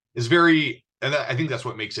 it's very, and I think that's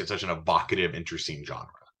what makes it such an evocative, interesting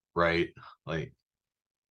genre, right? Like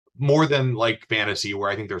more than like fantasy, where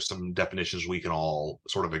I think there's some definitions we can all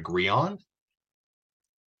sort of agree on,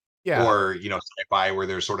 Yeah. or sci-fi, where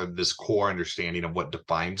there's sort of this core understanding of what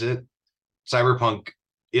defines it. Cyberpunk,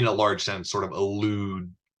 in a large sense, sort of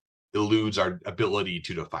eludes our ability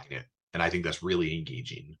to define it, and I think that's really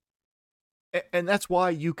engaging. And that's why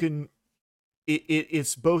you can,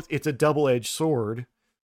 it's both, it's a double-edged sword,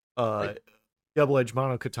 uh Right. double-edged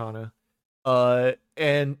monokatana,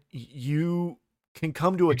 and you can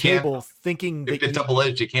come to a You can't table thinking If that it's you double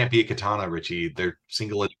edged, it can't be a katana, Richie. They're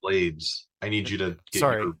single edged blades. I need you to get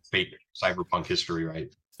Sorry. your fake cyberpunk history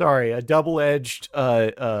right. Sorry, a double-edged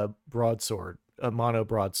broadsword, a mono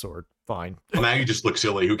broadsword. Fine. Well, now you just look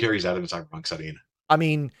silly. Who carries that in a cyberpunk setting? I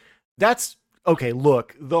mean, that's okay.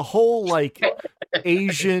 Look, the whole like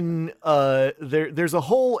Asian there's a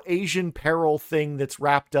whole Asian peril thing that's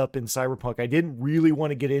wrapped up in Cyberpunk. I didn't really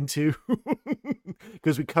want to get into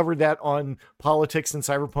because we covered that on politics in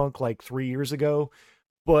Cyberpunk like 3 years ago,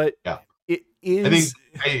 but Yeah, it I is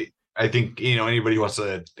think I think anybody who wants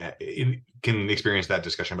to can experience that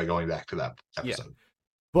discussion by going back to that yeah. episode.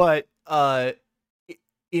 But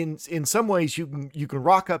in some ways you can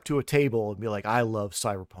rock up to a table and be like, I love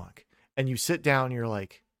Cyberpunk, and you sit down and you're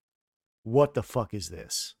like, what the fuck is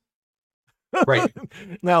this? Right.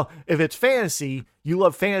 Now, if it's fantasy, you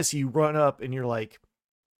love fantasy, you run up and you're like,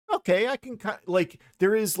 okay, I can kind of, like,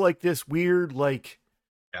 there is like this weird, like,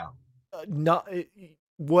 yeah, not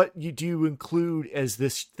what you do include as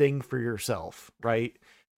this thing for yourself, right?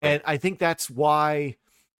 And I think that's why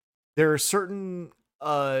there are certain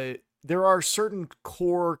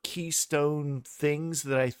core keystone things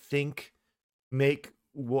that I think make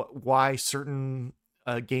why certain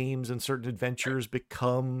games and certain adventures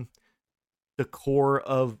become the core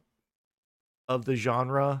of the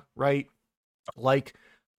genre, right? Like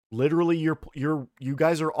literally you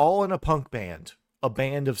guys are all in a punk band, a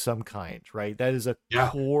band of some kind, right? That is a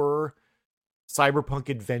core cyberpunk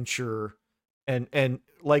adventure. And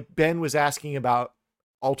like Ben was asking about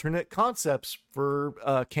alternate concepts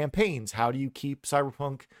for campaigns. How do you keep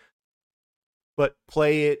cyberpunk but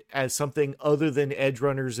play it as something other than Edge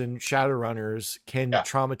Runners and Shadowrunners? Can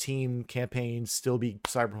Trauma Team campaigns still be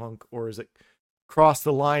cyberpunk, or is it cross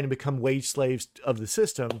the line and become wage slaves of the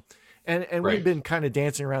system? And we've been kind of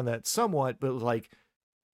dancing around that somewhat, but like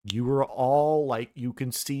you were all like, you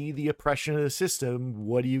can see the oppression of the system.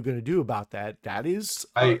 What are you going to do about that? That is,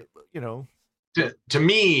 you know, to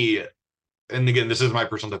me, and again, this is my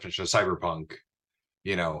personal definition of cyberpunk.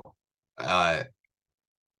 You know,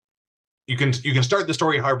 you can start the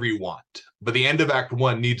story however you want, but the end of Act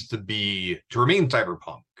One needs to remain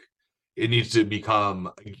cyberpunk. It needs to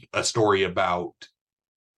become a story about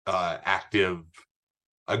active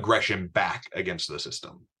aggression back against the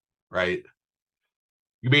system, right?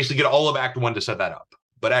 You basically get all of Act One to set that up,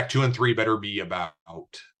 but Act Two and Three better be about,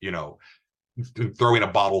 you know, throwing a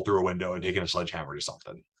bottle through a window and taking a sledgehammer to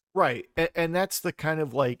something. Right. And that's the kind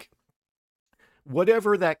of like,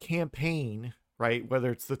 whatever that campaign, right?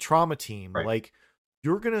 Whether it's the Trauma Team, like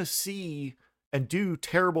you're going to see and do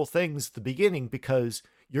terrible things at the beginning because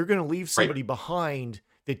you're going to leave somebody behind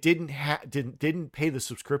that didn't pay the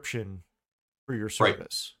subscription for your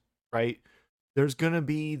service, right? There's going to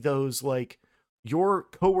be those, like, your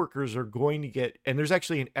coworkers are going to get, and there's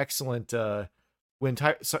actually an excellent when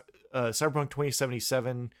Cyberpunk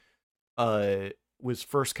 2077 was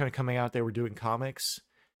first kind of coming out, they were doing comics,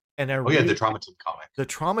 and the Trauma Team comic. The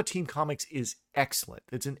Trauma Team comics is excellent.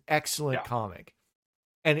 It's an excellent comic,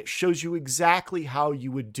 and it shows you exactly how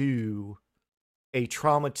you would do a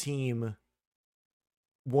Trauma Team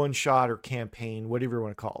one shot or campaign, whatever you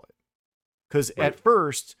want to call it. Because at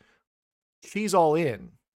first she's all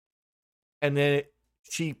in, and then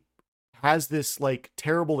she has this like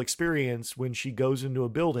terrible experience when she goes into a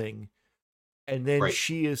building, and then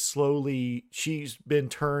she's been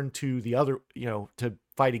turned to the other, you know, to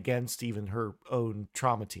fight against even her own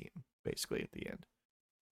Trauma Team, basically, at the end.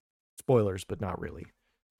 Spoilers, but not really,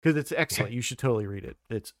 because it's excellent. You should totally read it.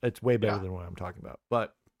 It's way better than what I'm talking about.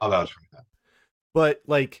 But I'll vouch for that. But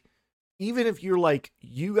like, even if you're like,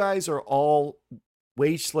 you guys are all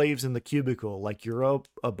wage slaves in the cubicle, like you're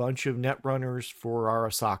a bunch of net runners for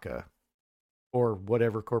Arasaka or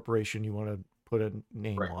whatever corporation you want to put a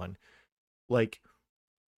name on, like,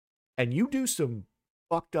 and you do some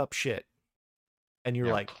fucked up shit, and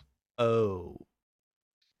you're like, oh,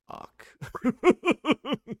 fuck.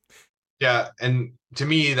 Yeah, and to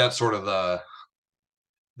me, that's sort of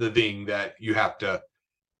the thing that you have to.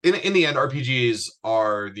 In the end, RPGs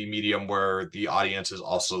are the medium where the audience is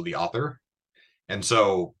also the author, and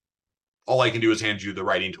so all I can do is hand you the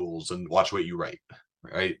writing tools and watch what you write,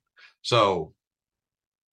 right? So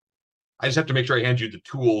I just have to make sure I hand you the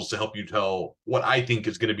tools to help you tell what I think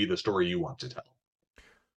is going to be the story you want to tell.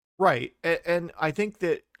 Right, and I think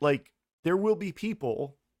that like there will be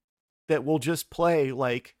people that will just play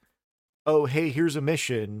like, oh, hey, here's a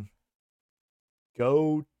mission,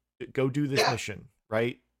 go do this mission,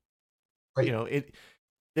 right? You know,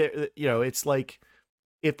 you know, it's like,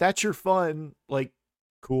 if that's your fun, like,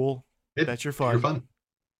 cool, that's your fun. You're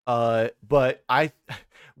fun. But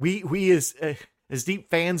we as as deep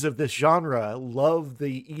fans of this genre, love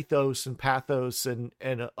the ethos and pathos and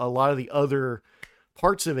a lot of the other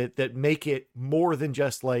parts of it that make it more than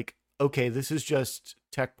just like, okay, this is just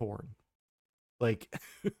tech porn. Like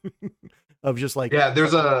of just like, Yeah,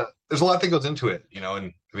 there's a lot that goes into it, you know,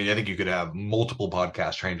 and I mean, I think you could have multiple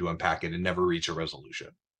podcasts trying to unpack it and never reach a resolution,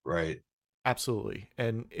 right? absolutely.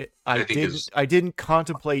 And I think is I didn't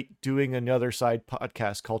contemplate doing another side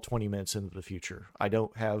podcast called 20 minutes into the future. I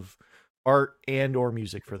don't have art and or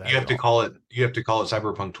music for that you have at to all. call it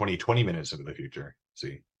Cyberpunk 2020 minutes into the future.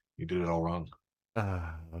 See, you did it all wrong.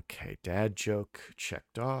 Okay, dad joke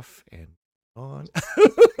checked off and on.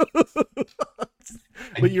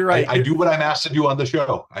 But you're right. I do what I'm asked to do on the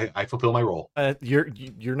show. I fulfill my role.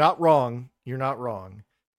 You're not wrong. You're not wrong.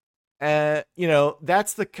 You know,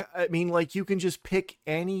 that's I mean, like, you can just pick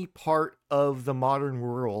any part of the modern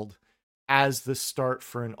world as the start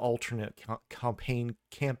for an alternate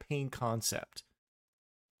campaign concept.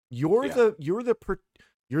 You're Yeah. you're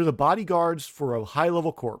the bodyguards for a high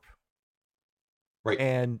level corp, Right.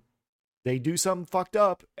 and they do something fucked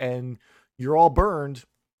up, and you're all burned.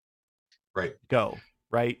 Right. Go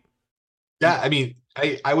right. Yeah, I mean,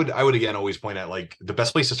 I would again always point out like the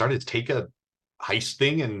best place to start is take a heist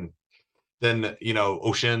thing, and then you know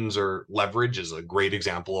Oceans or Leverage is a great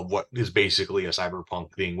example of what is basically a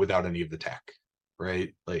cyberpunk thing without any of the tech,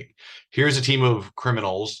 right? Like here's a team of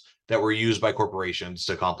criminals that were used by corporations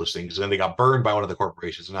to accomplish things, and then they got burned by one of the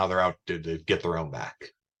corporations, and now they're out to get their own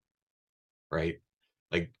back, right?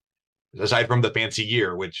 Like aside from the fancy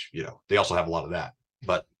gear, which you know they also have a lot of that,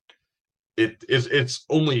 but it's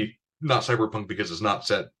only not cyberpunk because it's not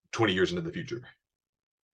set 20 years into the future.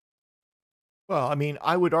 Well, I mean,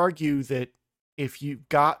 I would argue that if you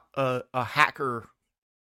got a hacker,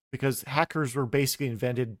 because hackers were basically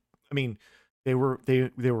invented. I mean, they were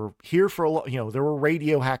here for a lot. You know, there were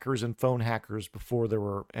radio hackers and phone hackers before there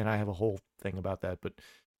were, and I have a whole thing about that.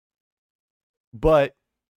 But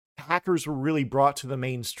hackers were really brought to the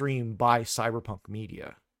mainstream by cyberpunk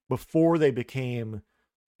media. Before they became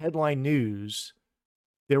headline news,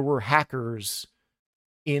 there were hackers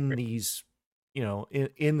in these, you know,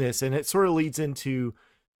 in this, and it sort of leads into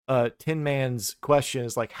Tin Man's question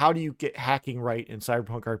is like, how do you get hacking right in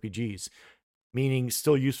cyberpunk RPGs? Meaning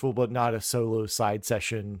still useful, but not a solo side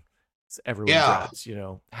session everyone dreads. You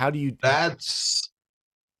know, how do you? That's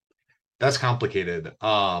complicated.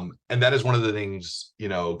 And that is one of the things, you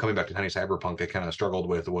know, coming back to Tiny Cyberpunk, I kind of struggled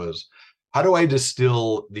with was how do I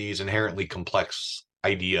distill these inherently complex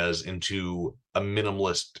ideas into a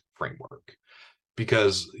minimalist framework?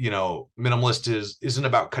 Because, you know, minimalist isn't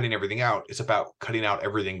about cutting everything out, it's about cutting out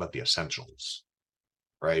everything but the essentials.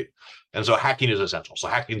 Right. And so hacking is essential. So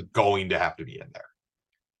hacking is going to have to be in there.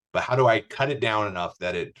 But how do I cut it down enough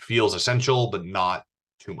that it feels essential but not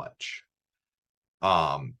too much?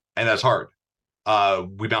 And that's hard.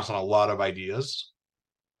 We bounced on a lot of ideas.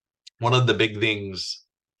 One of the big things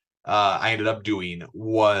I ended up doing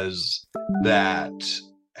was that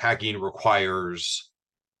hacking requires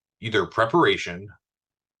either preparation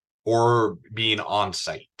or being on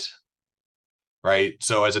site, right?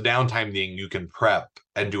 So as a downtime thing, you can prep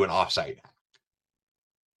and do an offsite.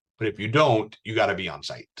 But if you don't, you got to be on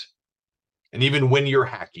site. And even when you're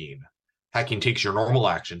hacking takes your normal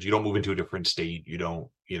actions. You don't move into a different state. You don't,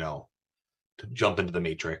 you know, to jump into the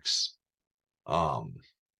matrix.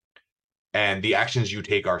 And the actions you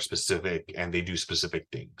take are specific and they do specific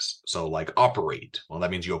things. So like operate, well,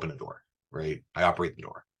 that means you open a door, right? I operate the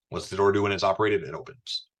door. What's the door do when it's operated? It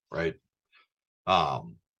opens, right?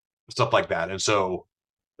 Stuff like that. And so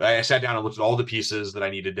I sat down and looked at all the pieces that I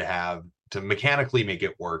needed to have to mechanically make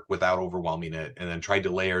it work without overwhelming it, and then tried to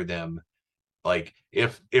layer them. Like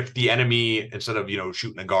if the enemy, instead of, you know,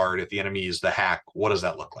 shooting a guard, if the enemy is the hack, what does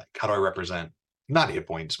that look like? How do I represent not hit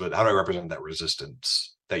points, but how do I represent that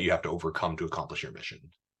resistance that you have to overcome to accomplish your mission?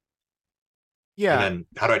 And Yeah, then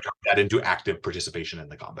how do I turn that into active participation in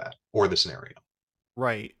the combat or the scenario?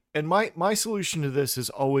 right. And my solution to this has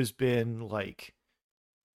always been like,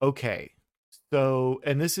 okay, so,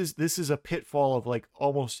 and this is a pitfall of like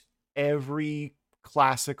almost every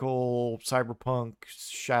classical cyberpunk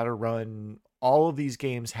Shadowrun. All of these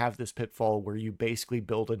games have this pitfall where you basically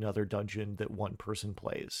build another dungeon that one person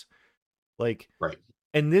plays. Like, Right.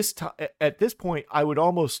 and this at this point, I would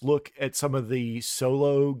almost look at some of the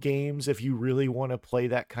solo games if you really want to play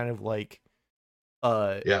that kind of like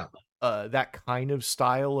Yeah. that kind of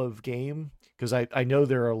style of game, because I know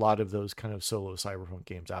there are a lot of those kind of solo cyberpunk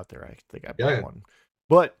games out there. I think I bought one,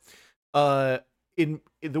 but in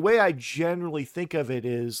the way I generally think of it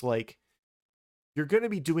is like you're going to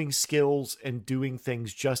be doing skills and doing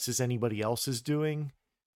things just as anybody else is doing.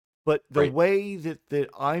 But the Right. way that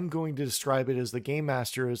I'm going to describe it as the game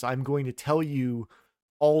master is I'm going to tell you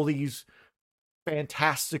all these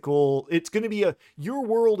fantastical, it's going to be your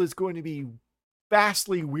world is going to be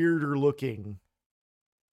vastly weirder looking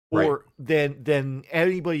Right. or than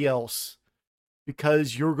anybody else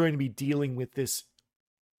because you're going to be dealing with this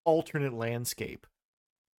alternate landscape.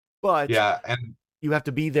 But Yeah. And you have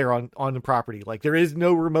to be there on the property. Like there is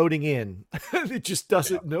no remoting in. It just yeah.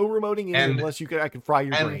 doesn't no remoting in And unless I can fry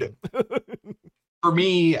your and brain. for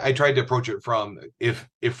me, I tried to approach it from, if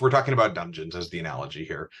we're talking about dungeons as the analogy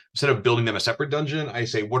here, instead of building them a separate dungeon, I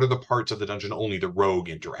say what are the parts of the dungeon only the rogue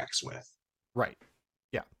interacts with, Right.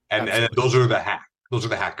 Yeah. and Absolutely. those are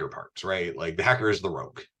the hacker parts, right? Like the hacker is the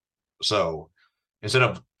rogue. So instead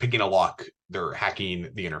of picking a lock, they're hacking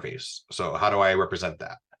the interface. So how do I represent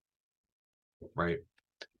that, right?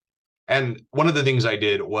 And one of the things I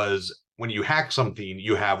did was when you hack something,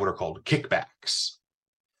 you have what are called kickbacks.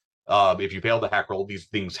 If you fail the hack roll, these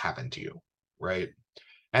things happen to you, right?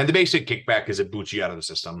 And the basic kickback is it boots you out of the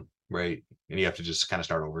system, right? And you have to just kind of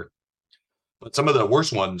start over. But some of the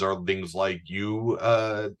worst ones are things like you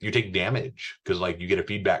take damage because like you get a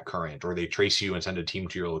feedback current or they trace you and send a team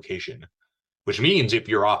to your location. Which means if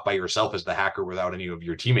you're off by yourself as the hacker without any of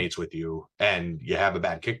your teammates with you and you have a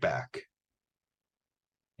bad kickback,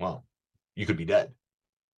 well, you could be dead.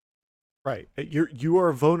 Right. You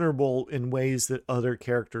are vulnerable in ways that other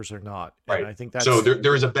characters are not. And Right. I think So that's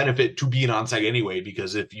there is a benefit to being on site anyway,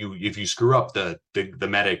 because if you screw up, the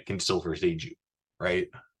medic can still first aid you, right?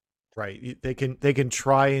 right. They can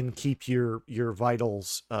try and keep your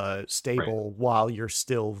vitals Right. stable while you're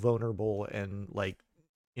still vulnerable and like,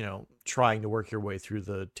 trying to work your way through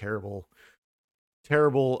the terrible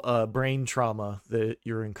brain trauma that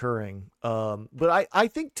you're incurring. But I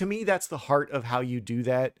think to me that's the heart of how you do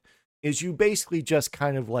that is you basically just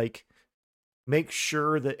kind of like make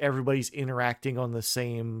sure that everybody's interacting on the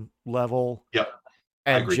same level Yep.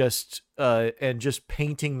 I and agree. just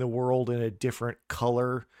painting the world in a different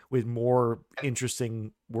color with more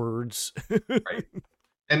interesting words. Right.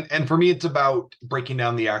 And for me, it's about breaking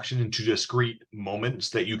down the action into discrete moments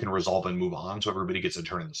that you can resolve and move on, so everybody gets a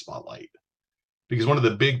turn in the spotlight. Because one of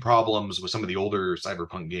the big problems with some of the older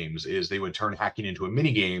Cyberpunk games is they would turn hacking into a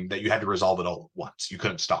mini game that you had to resolve it all at once. You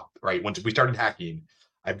couldn't stop, right? Once we started hacking,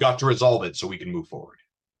 I've got to resolve it so we can move forward,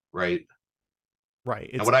 right? Right.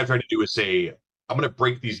 And It's what I've tried to do is say, I'm going to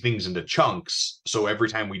break these things into chunks. So every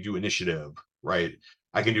time we do initiative, right,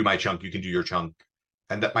 I can do my chunk, you can do your chunk.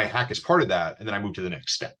 And that my hack is part of that. And then I move to the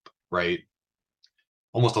next step, right?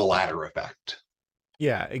 Almost a ladder effect.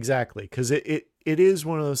 Yeah, exactly. Because it is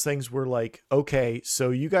one of those things where like, okay, so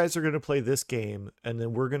you guys are gonna play this game, and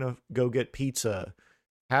then we're gonna go get pizza,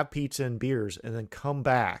 have pizza and beers, and then come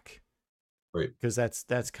back Right. because that's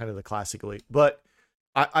kind of the classically. But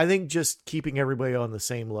I think just keeping everybody on the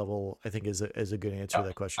same level, I think is a good answer Yeah, to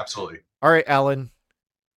that question. absolutely. All right, Alan,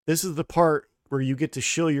 this is the part where you get to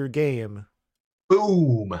shill your game.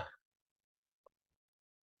 Boom.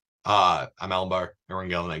 I'm Alan Bahr. I run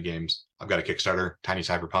Galvanite Games. I've got a Kickstarter, Tiny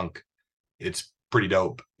Cyberpunk. It's pretty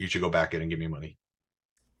dope. You should go back in and give me money.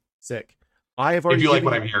 Sick. I have If already you like given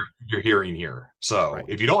what you I'm here, you're hearing here. So right.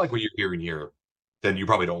 if you don't like what you're hearing here, then you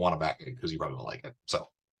probably don't want to back it because you probably don't like it. So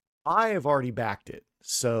I have already backed it.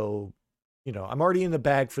 So, I'm already in the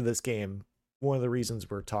bag for this game. One of the reasons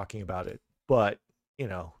we're talking about it. But,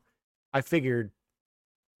 I figured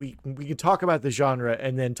we could talk about the genre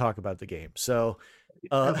and then talk about the game. So, yeah,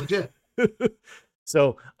 uh legit.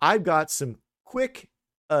 so I've got some quick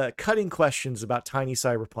cutting questions about Tiny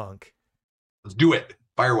Cyberpunk. Let's do it.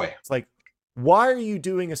 Fire away. It's like, why are you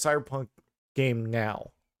doing a Cyberpunk game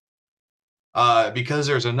now? Because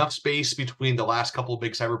there's enough space between the last couple of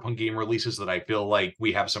big Cyberpunk game releases that I feel like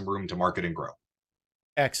we have some room to market and grow.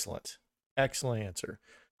 Excellent. Excellent answer.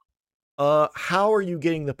 How are you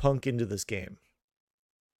getting the punk into this game?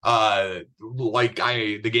 The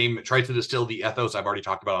game tries to distill the ethos I've already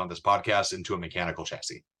talked about on this podcast into a mechanical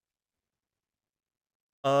chassis.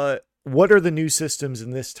 What are the new systems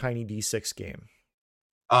in this Tiny D6 game?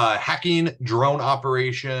 Hacking, drone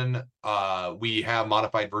operation. We have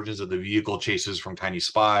modified versions of the vehicle chases from Tiny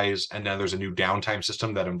Spies, and then there's a new downtime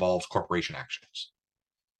system that involves corporation actions.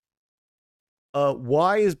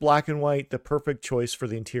 Why is black and white the perfect choice for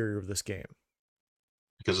the interior of this game?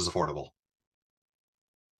 Because it's affordable.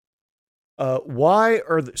 Why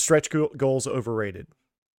are the stretch goals overrated?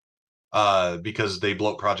 Because they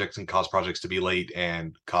bloat projects and cause projects to be late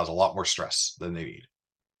and cause a lot more stress than they need.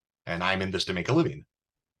 And I'm in this to make a living.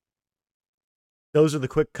 Those are the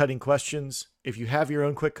quick cutting questions. If you have your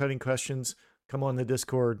own quick cutting questions, come on the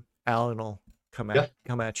Discord. Alan will Yeah,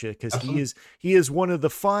 come at you, because absolutely. he is one of the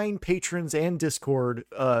fine patrons and Discord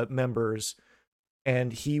members,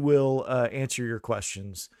 and he will answer your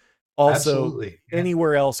questions. Also, Absolutely. Yeah.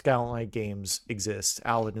 anywhere else Gallant Games exists,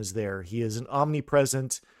 Alan is there. He is an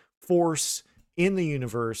omnipresent force in the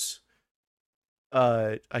universe.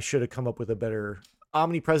 I should have come up with a better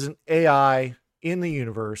omnipresent AI in the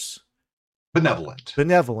universe. Benevolent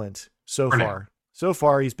Benevolent so for now. far. So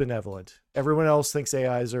far, he's benevolent. Everyone else thinks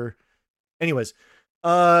AIs are. Anyways,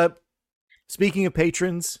 uh, speaking of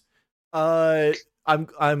patrons, I'm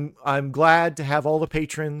glad to have all the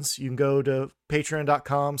patrons. You can go to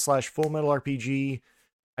patreon.com/fullmetalrpg.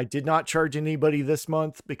 I did not charge anybody this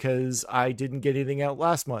month because I didn't get anything out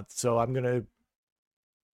last month. So I'm gonna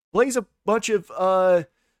blaze a bunch of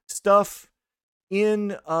stuff in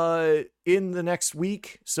the next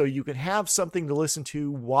week, so you can have something to listen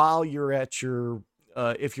to while you're at your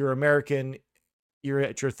if you're American, you're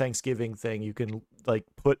at your Thanksgiving thing. You can like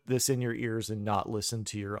put this in your ears and not listen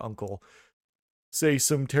to your uncle say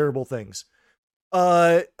some terrible things.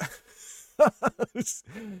 Uh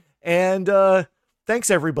and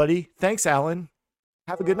thanks everybody. Thanks, Alan.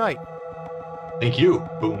 Have a good night. Thank you.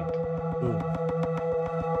 Boom. Boom.